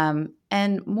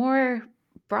 And more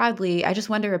broadly, I just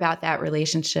wonder about that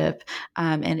relationship,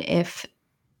 and if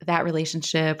that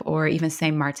relationship, or even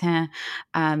Saint Martin,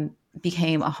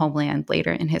 became a homeland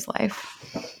later in his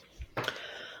life.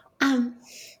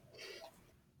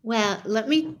 Well, let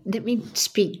me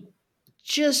speak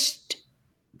just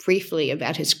briefly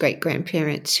about his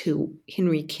great-grandparents,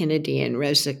 Henry Kennedy and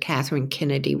Rosa Catherine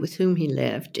Kennedy, with whom he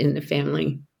lived in the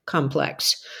family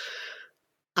complex.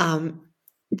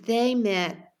 They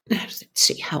met, let's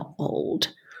see how old.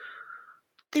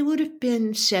 They would have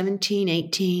been 17,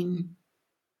 18,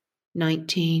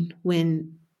 19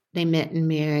 when they met and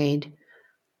married.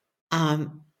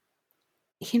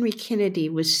 Henry Kennedy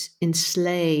was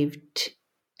enslaved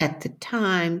at the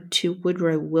time to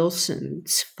Woodrow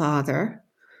Wilson's father,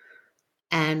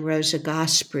 and Rosa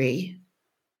Gosprey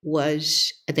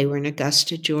they were in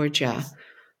Augusta, Georgia,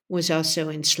 was also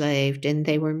enslaved, and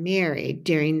they were married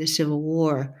during the Civil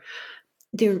War.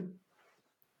 They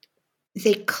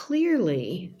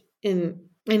clearly, and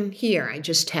here I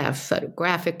just have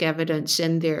photographic evidence,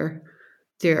 and their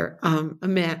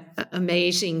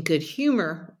amazing good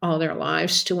humor all their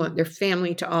lives, to want their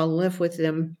family to all live with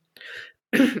them,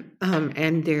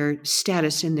 and their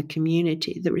status in the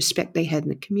community, the respect they had in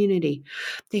the community.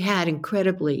 They had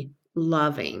incredibly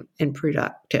loving and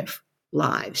productive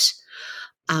lives.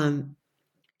 And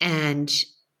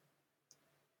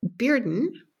Bearden,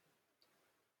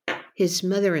 his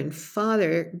mother and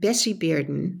father, Bessie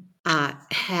Bearden,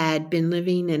 had been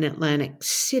living in Atlantic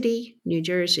City, New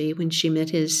Jersey, when she met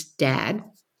his dad,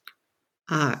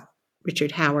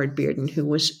 Richard Howard Bearden, who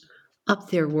was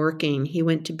up there working. He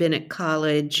went to Bennett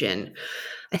College and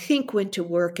I think went to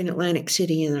work in Atlantic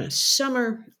City in the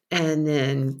summer, and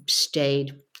then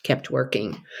kept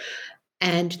working.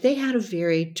 And they had a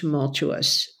very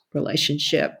tumultuous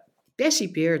relationship. Bessie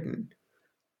Bearden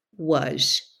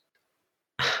was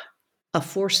a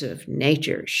force of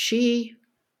nature. She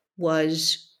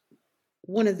was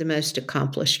one of the most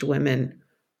accomplished women,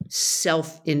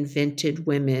 self-invented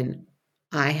women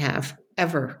I have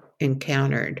ever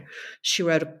encountered. She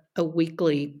wrote a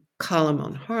weekly column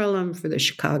on Harlem for the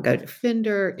Chicago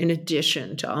Defender, in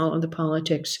addition to all of the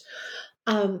politics.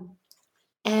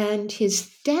 And his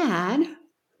dad,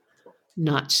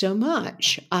 not so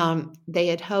much. They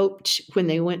had hoped, when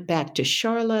they went back to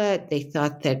Charlotte, they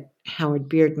thought that Howard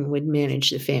Bearden would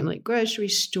manage the family grocery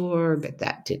store, but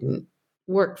that didn't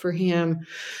work for him.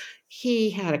 He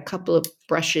had a couple of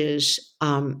brushes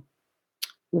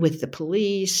with the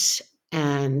police,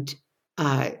 and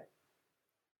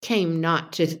came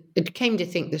to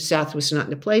think the South was not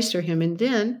the place for him. And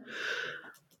then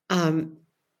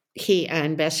he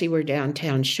and Bessie were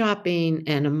downtown shopping,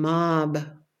 and a mob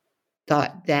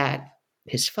thought that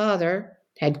his father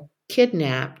had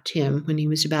kidnapped him when he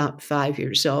was about 5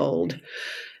 years old.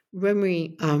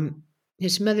 Rumry,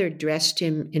 his mother dressed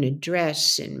him in a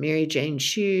dress and Mary Jane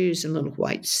shoes and little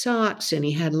white socks, and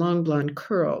he had long blonde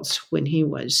curls when he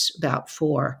was about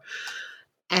 4.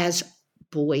 As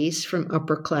boys from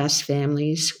upper-class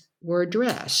families were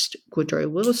dressed, Woodrow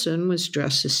Wilson was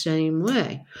dressed the same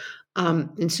way.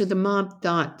 And so the mob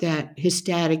thought that his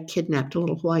dad had kidnapped a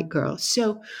little white girl.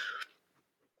 So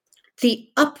the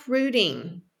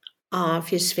uprooting of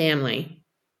his family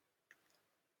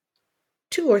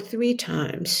 2 or 3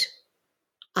 times,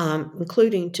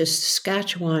 including to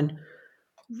Saskatchewan,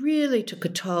 really took a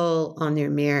toll on their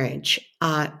marriage,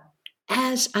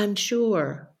 as I'm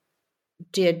sure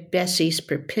did Bessie's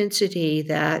propensity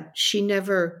that she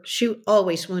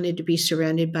always wanted to be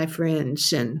surrounded by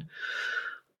friends. And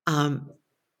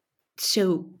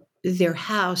so their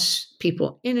house,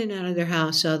 people in and out of their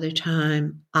house all the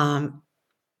time.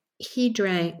 He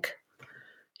drank.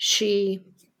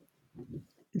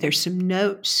 There's some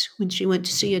notes when she went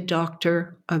to see a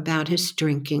doctor about his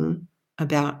drinking,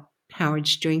 about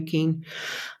Howard's drinking,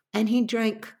 and he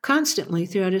drank constantly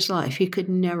throughout his life. He could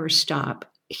never stop.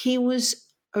 He was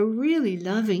a really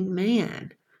loving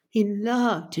man. He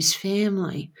loved his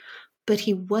family, but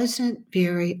he wasn't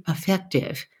very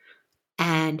effective.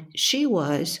 And she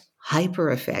was hyper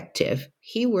effective.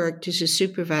 He worked as a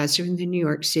supervisor in the New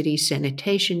York City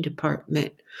Sanitation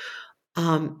Department,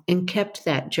 and kept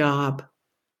that job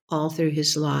all through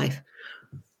his life.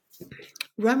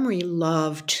 Rumry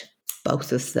loved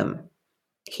both of them.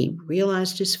 He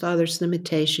realized his father's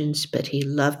limitations, but he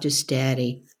loved his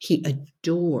daddy. He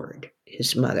adored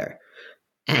his mother,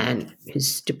 and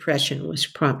his depression was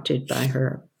prompted by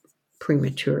her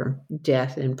premature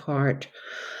death in part.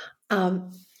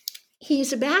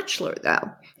 He's a bachelor,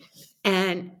 though,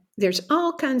 and there's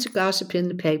all kinds of gossip in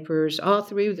the papers all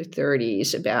through the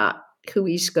 30s about who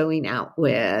he's going out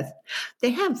with.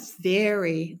 They have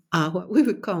very, what we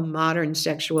would call modern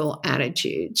sexual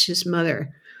attitudes. His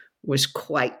mother was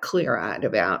quite clear-eyed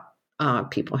about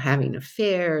people having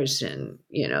affairs and,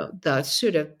 the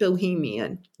sort of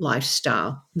bohemian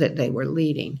lifestyle that they were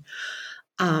leading.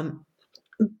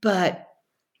 But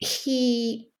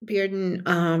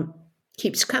Bearden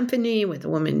keeps company with a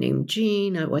woman named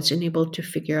Jean. I wasn't able to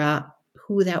figure out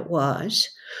who that was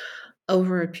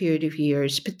over a period of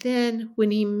years. But then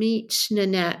when he meets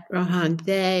Nanette Rohan,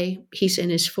 he's in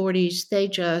his 40s, they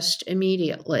just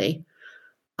immediately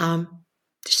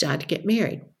decide to get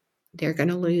married. They're going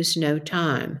to lose no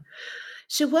time.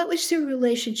 So what was their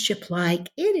relationship like?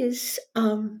 It is,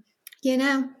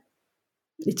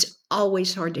 it's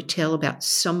always hard to tell about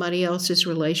somebody else's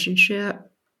relationship.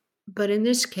 But in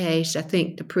this case, I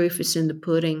think the proof is in the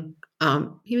pudding.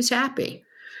 He was happy.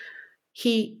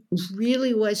 He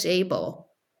really was able,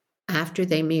 after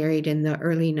they married in the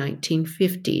early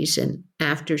 1950s, and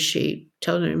after she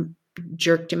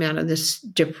jerked him out of this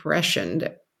depression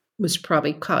that was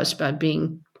probably caused by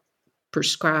being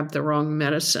prescribed the wrong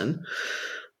medicine,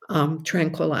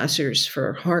 tranquilizers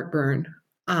for heartburn.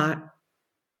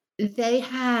 They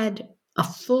had a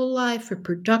full life, a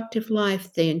productive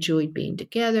life. They enjoyed being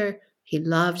together. He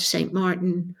loved St.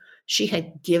 Martin. She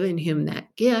had given him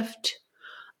that gift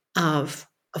of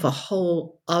a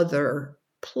whole other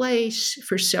place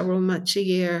for several months a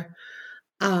year.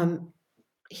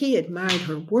 He admired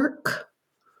her work,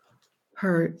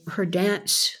 her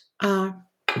dance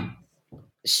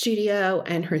studio,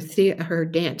 and her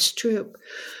dance troupe,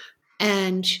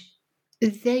 and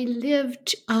they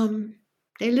lived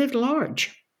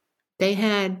large. They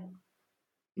had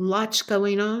lots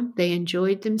going on. They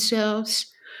enjoyed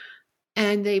themselves,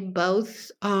 and they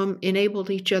both enabled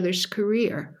each other's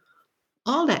career.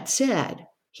 All that said,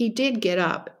 he did get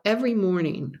up every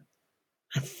morning,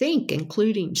 I think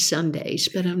including Sundays,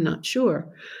 but I'm not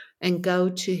sure, and go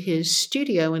to his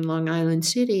studio in Long Island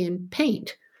City and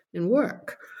paint and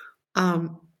work.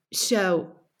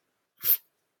 So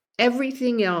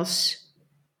everything else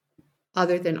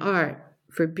other than art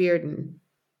for Bearden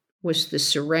was the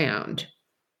surround.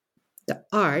 The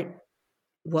art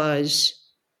was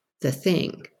the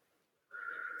thing.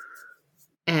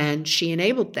 And she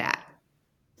enabled that.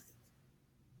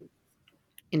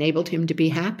 Enabled him to be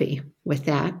happy with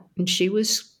that. And she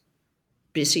was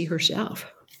busy herself.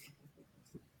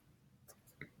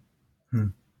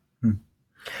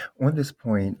 On this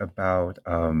point about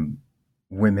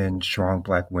women, strong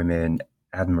Black women,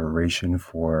 admiration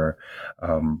for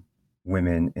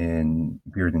women in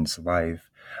Bearden's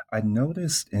life, I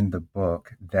noticed in the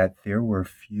book that there were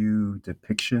few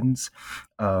depictions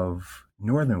of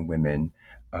Northern women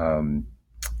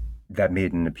that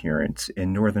made an appearance,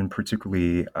 in Northern,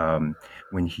 particularly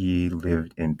when he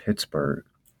lived in Pittsburgh.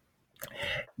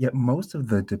 Yet most of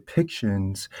the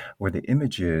depictions or the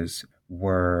images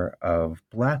were of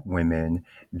Black women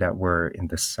that were in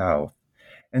the South.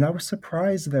 And I was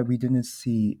surprised that we didn't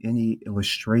see any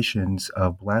illustrations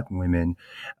of Black women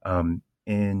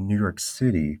in New York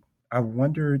City. I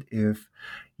wondered if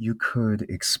you could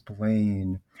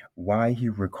explain why he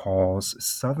recalls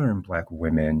Southern Black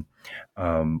women,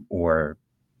 or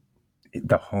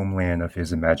the homeland of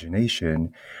his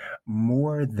imagination,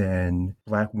 more than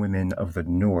Black women of the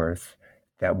North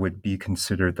that would be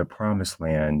considered the promised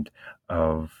land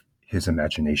of his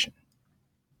imagination.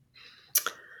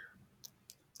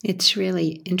 It's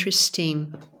really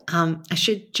interesting. I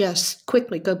should just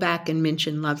quickly go back and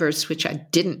mention Lovers, which I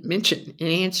didn't mention in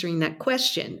answering that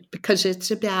question, because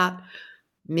it's about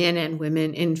men and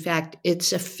women. In fact,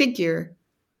 it's a figure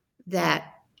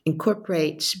that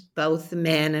incorporates both a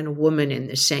man and a woman in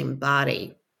the same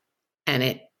body. And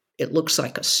it looks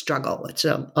like a struggle. It's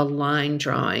a line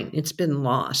drawing. It's been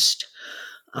lost.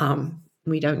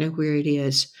 We don't know where it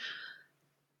is.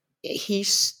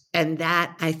 And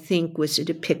that, I think, was a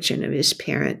depiction of his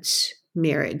parents'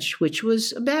 marriage, which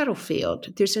was a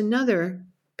battlefield. There's another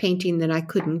painting that I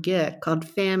couldn't get called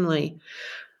Family,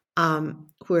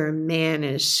 where a man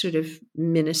is sort of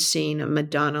menacing a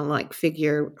Madonna-like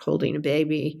figure holding a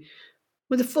baby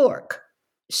with a fork.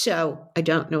 So I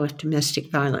don't know if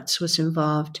domestic violence was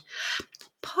involved.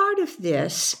 Part of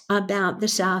this about the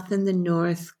South and the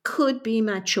North could be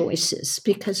my choices,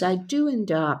 because I do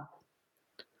end up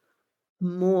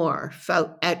more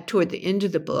toward the end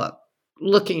of the book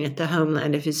looking at the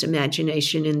homeland of his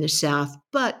imagination in the South.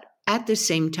 But at the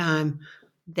same time,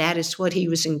 that is what he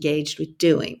was engaged with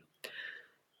doing.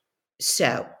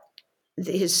 So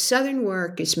his Southern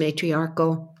work is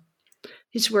matriarchal.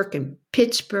 His work in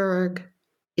Pittsburgh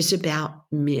is about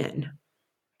men.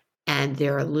 And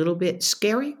they're a little bit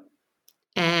scary,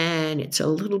 and it's a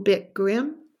little bit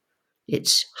grim.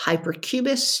 It's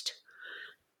hypercubist.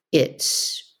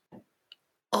 It's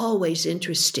always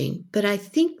interesting. But I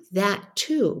think that,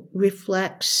 too,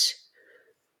 reflects,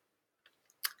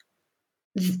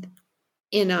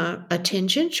 in a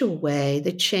tangential way,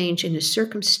 the change in his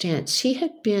circumstance. He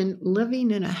had been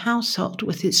living in a household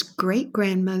with his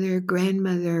great-grandmother,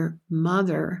 grandmother,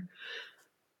 mother,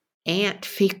 aunt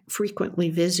frequently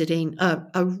visiting,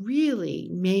 a really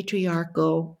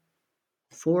matriarchal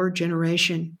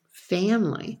 4-generation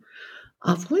family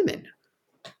of women.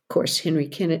 Of course, Henry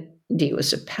Kennedy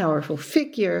was a powerful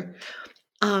figure,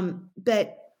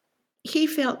 but he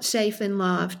felt safe and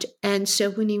loved. And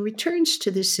so when he returns to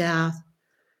the South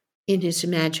in his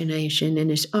imagination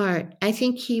and his art, I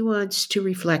think he wants to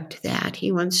reflect that.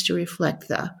 He wants to reflect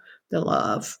the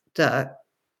love, the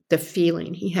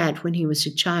feeling he had when he was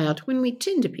a child, when we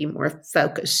tend to be more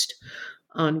focused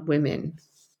on women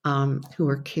who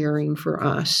are caring for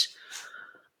us.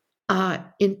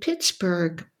 In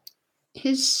Pittsburgh,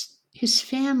 his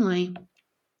family,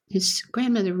 his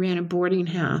grandmother ran a boarding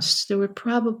house. There were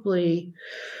probably,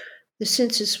 the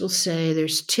census will say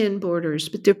there's 10 boarders,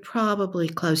 but they're probably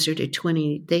closer to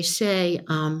 20. They say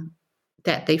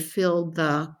that they filled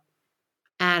the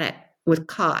attic with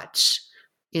cots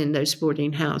in those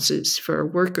boarding houses for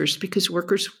workers, because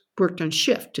workers worked on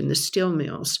shift in the steel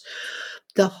mills.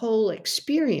 The whole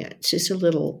experience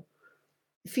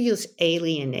feels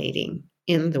alienating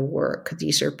in the work.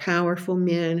 These are powerful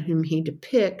men whom he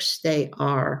depicts. They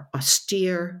are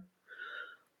austere.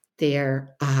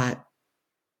 They're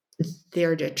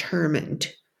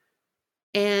determined.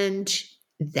 And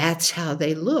that's how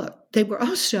they look. They were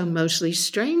also mostly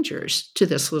strangers to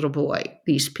this little boy,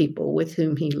 these people with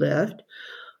whom he lived,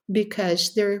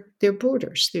 because they're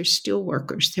boarders, they're steel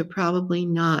workers. They're probably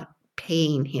not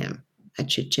paying him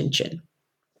much attention.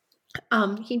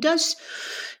 He does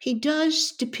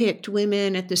depict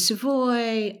women at the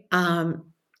Savoy.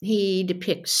 He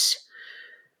depicts,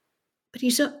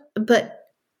 but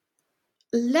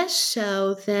less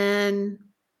so than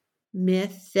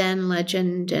myth and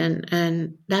legend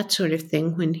and that sort of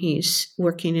thing when he's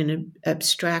working in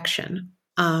abstraction.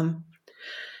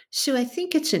 So I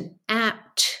think it's an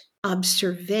apt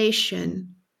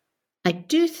observation. I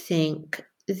do think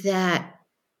that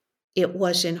it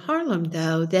was in Harlem,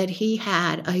 though, that he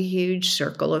had a huge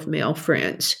circle of male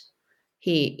friends.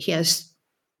 He has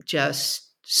just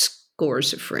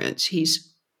scores of friends.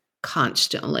 He's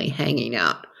constantly hanging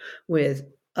out with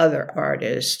other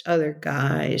artists, other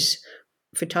guys,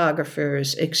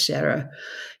 photographers, etc.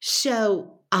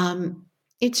 So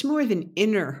it's more of an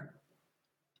inner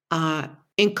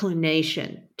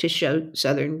inclination to show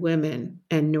Southern women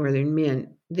and Northern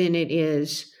men than it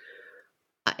is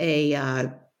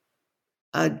an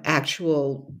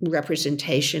actual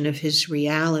representation of his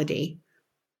reality,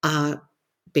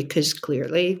 because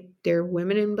clearly there are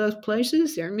women in both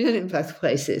places, there are men in both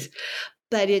places.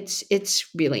 But it's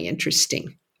really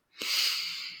interesting.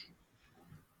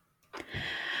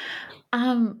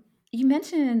 You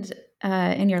mentioned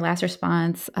in your last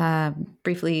response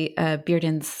briefly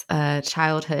Bearden's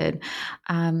childhood,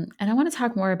 and I want to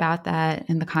talk more about that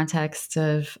in the context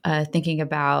of thinking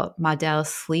about Maudel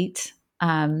Sleet,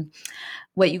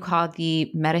 what you call the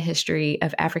meta-history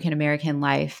of African American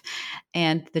life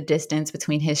and the distance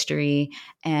between history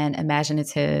and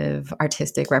imaginative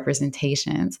artistic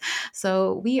representations.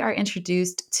 So we are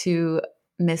introduced to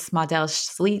Miss Maudel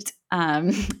Sleet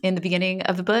in the beginning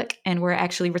of the book, and we're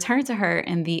actually returned to her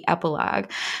in the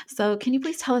epilogue. So can you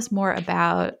please tell us more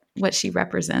about what she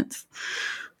represents?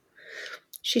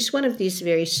 She's one of these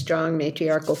very strong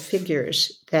matriarchal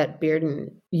figures that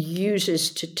Bearden uses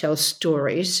to tell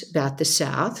stories about the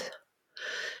South.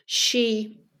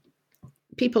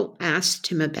 People asked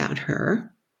him about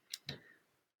her,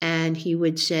 and he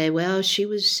would say, well, she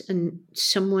was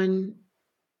someone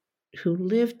who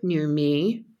lived near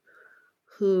me,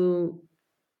 who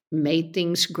made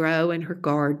things grow in her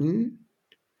garden.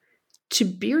 To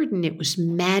Bearden, it was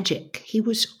magic. He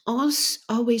was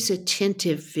always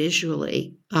attentive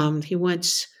visually. He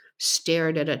once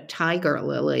stared at a tiger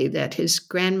lily that his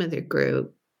grandmother grew in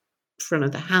front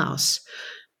of the house,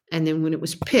 and then when it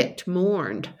was picked,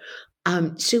 mourned.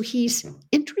 So he's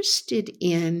interested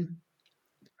in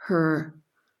her,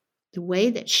 the way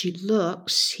that she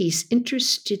looks. He's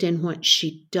interested in what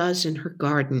she does in her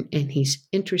garden, and he's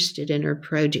interested in her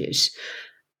produce.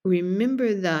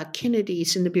 Remember, the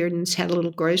Kennedys and the Beardens had a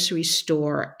little grocery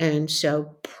store, and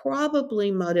so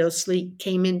probably Maudel Sleet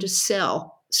came in to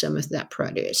sell some of that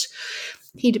produce.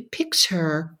 He depicts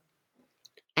her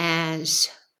as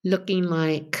looking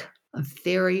like a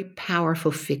very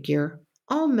powerful figure,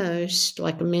 almost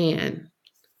like a man.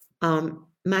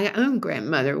 My own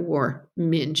grandmother wore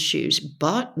men's shoes,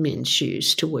 bought men's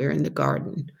shoes to wear in the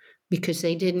garden because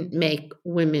they didn't make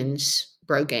women's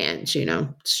brogans,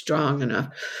 strong enough.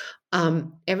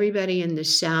 Everybody in the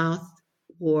South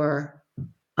wore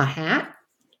a hat.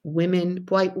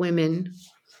 White women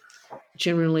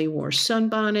generally wore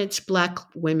sunbonnets. Black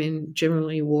women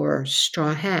generally wore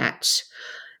straw hats.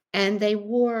 And I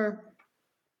was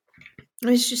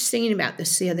just thinking about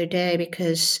this the other day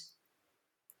because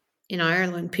in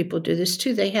Ireland, people do this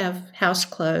too. They have house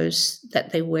clothes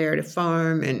that they wear to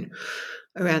farm and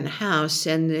around the house,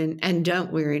 and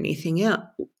don't wear anything else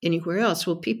anywhere else.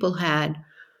 Well, people had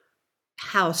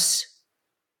house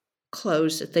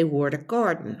clothes that they wore to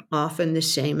garden, often the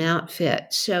same outfit.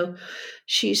 So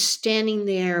she's standing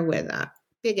there with a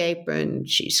big apron.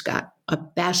 She's got a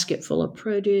basket full of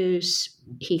produce.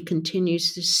 He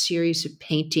continues this series of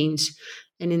paintings,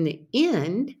 and in the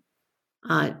end,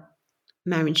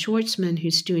 Myron Schwartzman,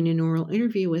 who's doing an oral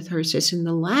interview with her, says in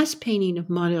the last painting of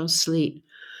Maudel Sleet,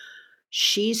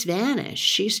 she's vanished.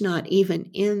 She's not even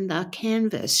in the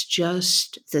canvas,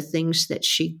 just the things that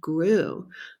she grew.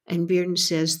 And Bearden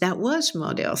says that was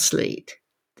Maudel Sleet,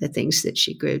 the things that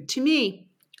she grew. To me,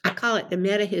 I call it the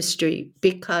meta-history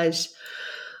because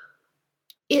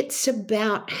it's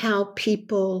about how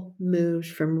people moved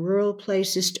from rural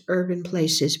places to urban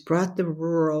places, brought the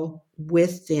rural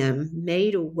with them,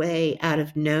 made a way out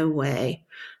of no way,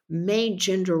 made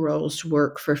gender roles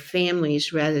work for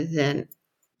families rather than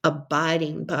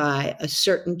abiding by a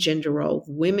certain gender role.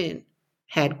 Women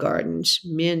had gardens,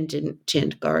 men didn't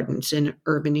tend gardens in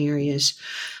urban areas.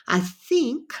 I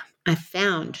think I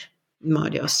found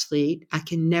Maudel Sleet. I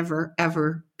can never,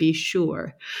 ever be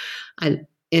sure.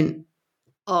 In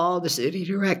all the city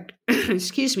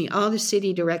all the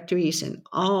city directories and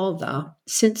all the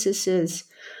censuses,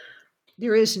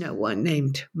 there is no one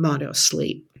named Maudel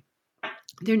Sleet.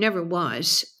 There never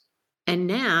was. And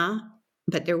now,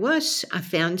 but there was, I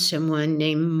found someone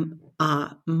named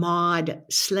Maud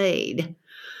Slade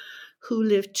who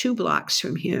lived 2 blocks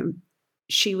from him.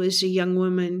 She was a young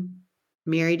woman,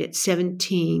 married at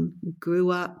 17,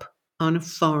 grew up on a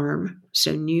farm,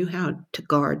 so knew how to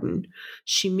garden.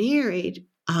 She married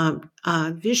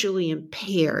a visually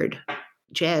impaired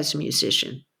jazz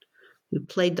musician who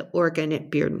played the organ at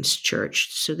Bearden's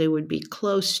church, so they would be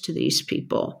close to these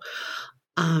people.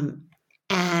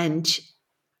 And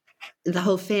the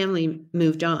whole family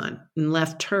moved on and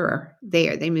left her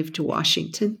there. They moved to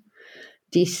Washington,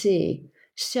 D.C.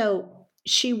 So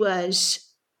she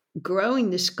was growing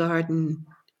this garden.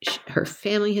 Her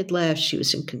family had left. She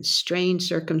was in constrained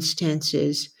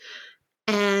circumstances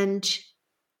and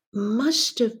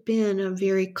must have been a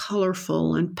very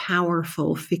colorful and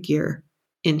powerful figure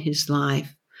in his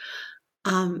life.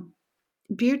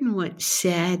 Bearden once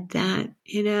said that,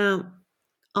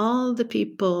 all the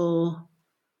people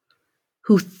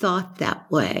who thought that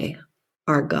way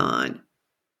are gone.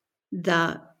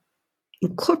 The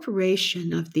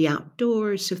incorporation of the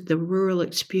outdoors, of the rural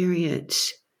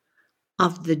experience,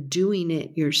 of the doing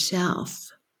it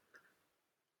yourself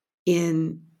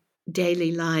in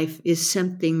daily life is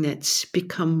something that's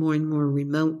become more and more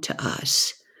remote to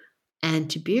us. And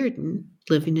to Bearden,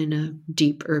 living in a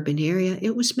deep urban area,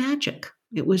 it was magic.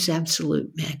 It was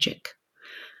absolute magic.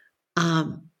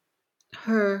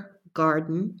 Her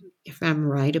garden, if I'm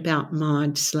right about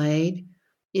Maud Slade,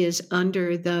 is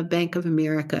under the Bank of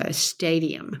America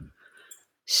Stadium.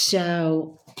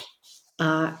 So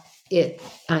in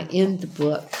the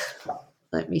book,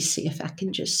 let me see if I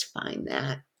can just find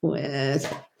that I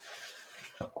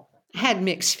had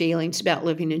mixed feelings about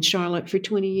living in Charlotte for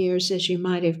 20 years, as you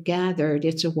might have gathered.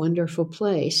 It's a wonderful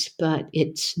place, but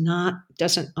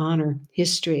doesn't honor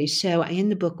history. So I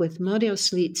end the book with Maud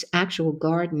Slade's actual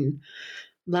garden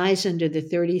lies under the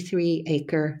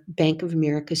 33-acre Bank of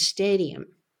America Stadium.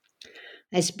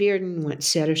 As Bearden once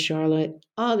said of Charlotte,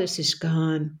 all this is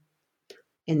gone,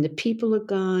 and the people are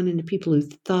gone, and the people who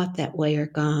thought that way are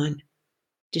gone.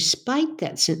 Despite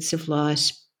that sense of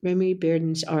loss, Remy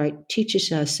Bearden's art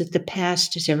teaches us that the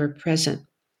past is ever present.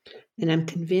 And I'm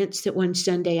convinced that one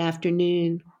Sunday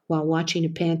afternoon, while watching a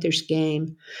Panthers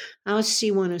game, I'll see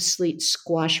one of Slade's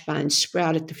squash vines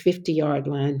sprout at the 50-yard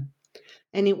line,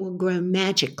 and it will grow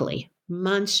magically,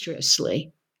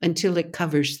 monstrously, until it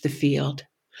covers the field.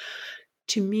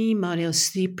 To me, Maud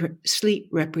Slade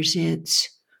represents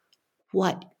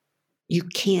what you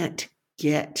can't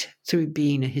get through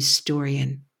being a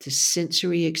historian: the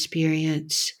sensory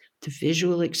experience, the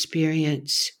visual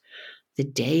experience, the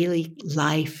daily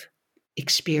life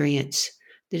experience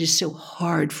that is so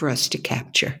hard for us to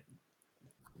capture.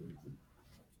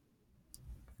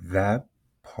 That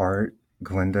part,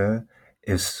 Glenda,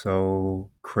 is so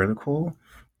critical.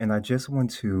 And I just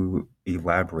want to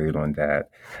elaborate on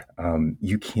that.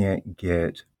 You can't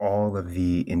get all of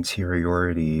the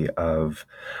interiority of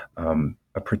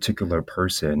a particular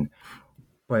person,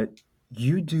 but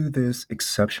you do this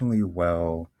exceptionally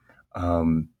well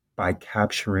by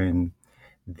capturing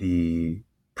the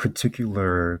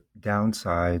particular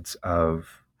downsides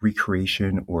of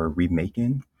recreation or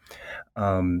remaking.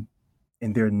 And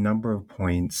there are a number of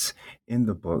points in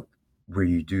the book where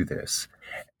you do this.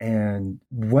 And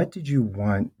what did you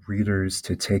want readers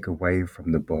to take away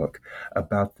from the book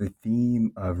about the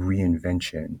theme of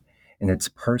reinvention and its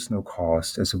personal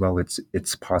cost as well as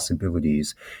its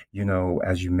possibilities?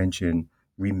 As you mentioned,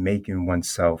 remaking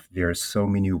oneself, there are so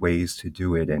many ways to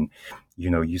do it. And,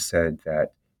 you said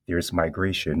that there's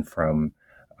migration from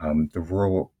the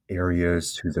rural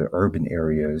areas to the urban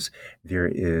areas. There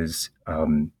is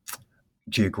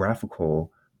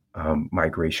geographical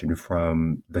migration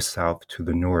from the south to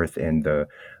the north, and the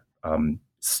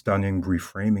stunning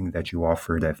reframing that you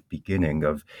offered at the beginning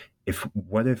of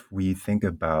what if we think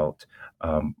about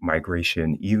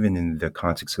migration even in the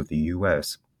context of the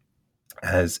U.S.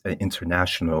 as an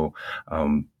international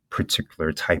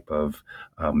particular type of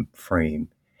frame.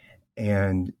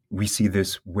 And we see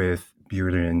this with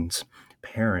Bearden's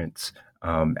parents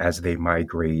as they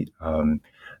migrate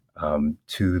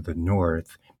to the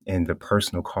north, and the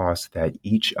personal cost that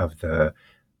each of the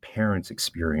parents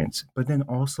experience. But then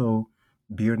also,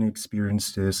 Bearden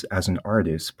experienced this as an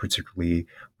artist, particularly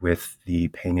with the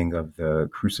painting of the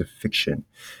crucifixion.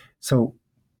 So,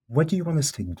 what do you want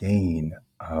us to gain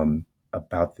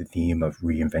about the theme of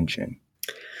reinvention?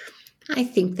 I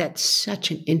think that's such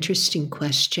an interesting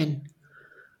question.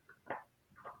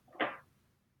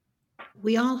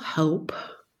 We all hope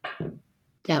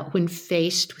that when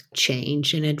faced with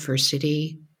change and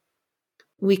adversity,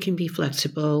 we can be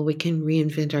flexible, we can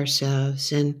reinvent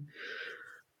ourselves. And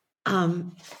I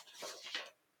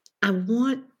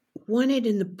wanted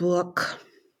in the book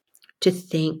to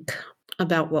think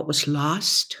about what was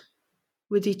lost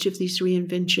with each of these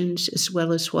reinventions as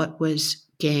well as what was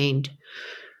gained.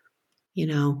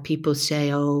 People say,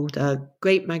 the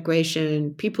Great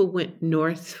Migration, people went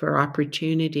north for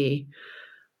opportunity,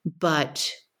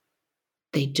 but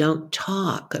they don't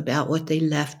talk about what they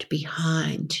left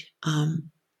behind.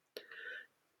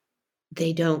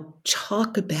 They don't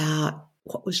talk about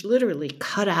what was literally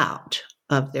cut out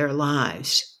of their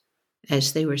lives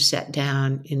as they were set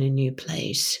down in a new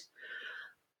place.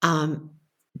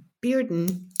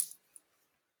 Bearden,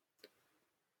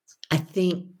 I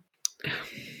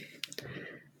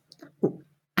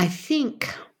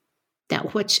think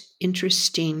that what's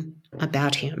interesting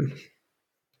about him,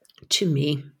 to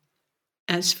me,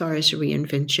 as far as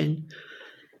reinvention,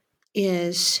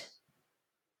 is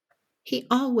he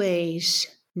always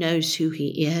knows who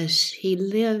he is. He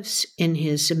lives in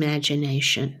his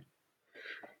imagination.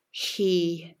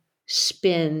 He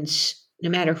spends, no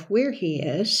matter where he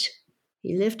is,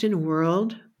 he lived in a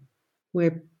world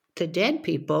where the dead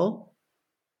people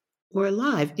were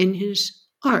alive in his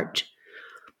art.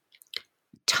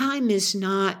 Time is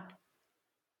not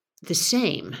the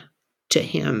same to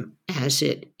him as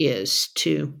it is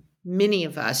to many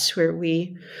of us, where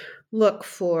we look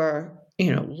for,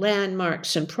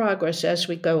 landmarks and progress as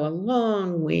we go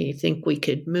along. We think we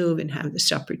could move and have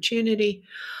this opportunity.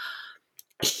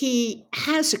 He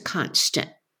has a constant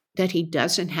that he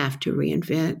doesn't have to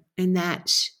reinvent, and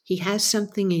that's he has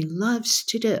something he loves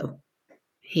to do.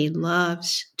 He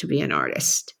loves to be an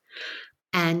artist.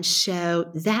 And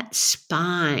so that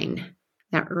spine,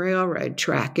 that railroad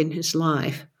track in his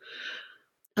life,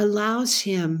 allows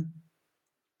him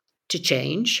to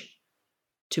change,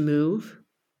 to move,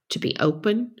 to be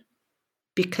open,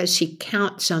 because he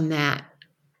counts on that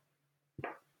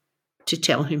to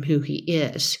tell him who he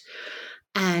is.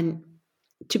 And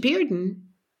to Bearden,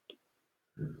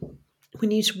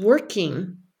 when he's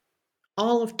working,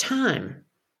 all of time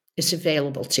is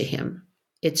available to him.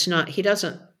 It's not, he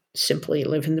doesn't simply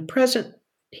live in the present.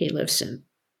 He lives in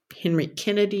Henry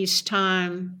Kennedy's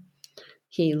time.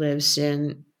 He lives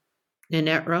in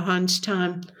Nanette Rohan's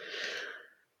time.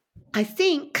 I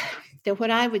think that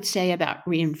what I would say about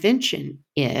reinvention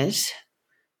is,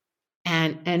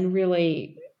 and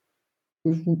really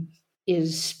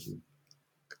is,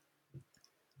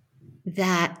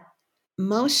 that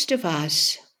most of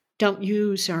us don't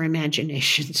use our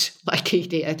imaginations like he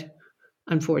did.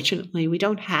 Unfortunately, we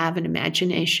don't have an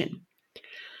imagination.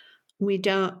 We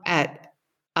don't,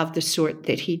 of the sort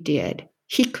that he did.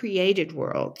 He created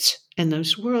worlds, and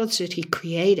those worlds that he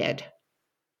created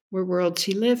were worlds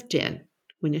he lived in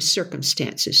when his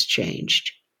circumstances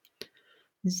changed.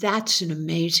 That's an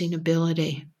amazing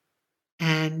ability,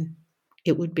 and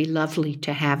it would be lovely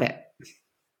to have it.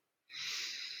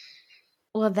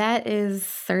 Well, that is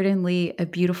certainly a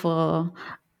beautiful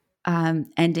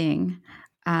ending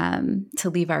to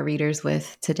leave our readers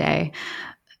with today.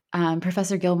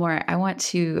 Professor Gilmore, I want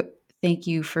to thank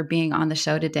you for being on the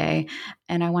show today.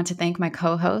 And I want to thank my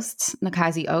co-host,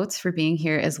 Nkazi Oates, for being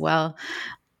here as well.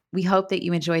 We hope that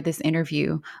you enjoyed this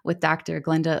interview with Dr.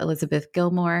 Glenda Elizabeth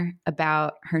Gilmore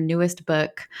about her newest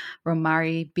book,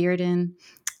 Romare Bearden,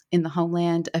 In the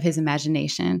Homeland of His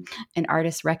Imagination, An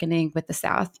Artist's Reckoning with the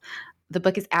South. The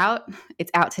book is out.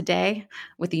 It's out today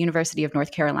with the University of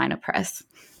North Carolina Press.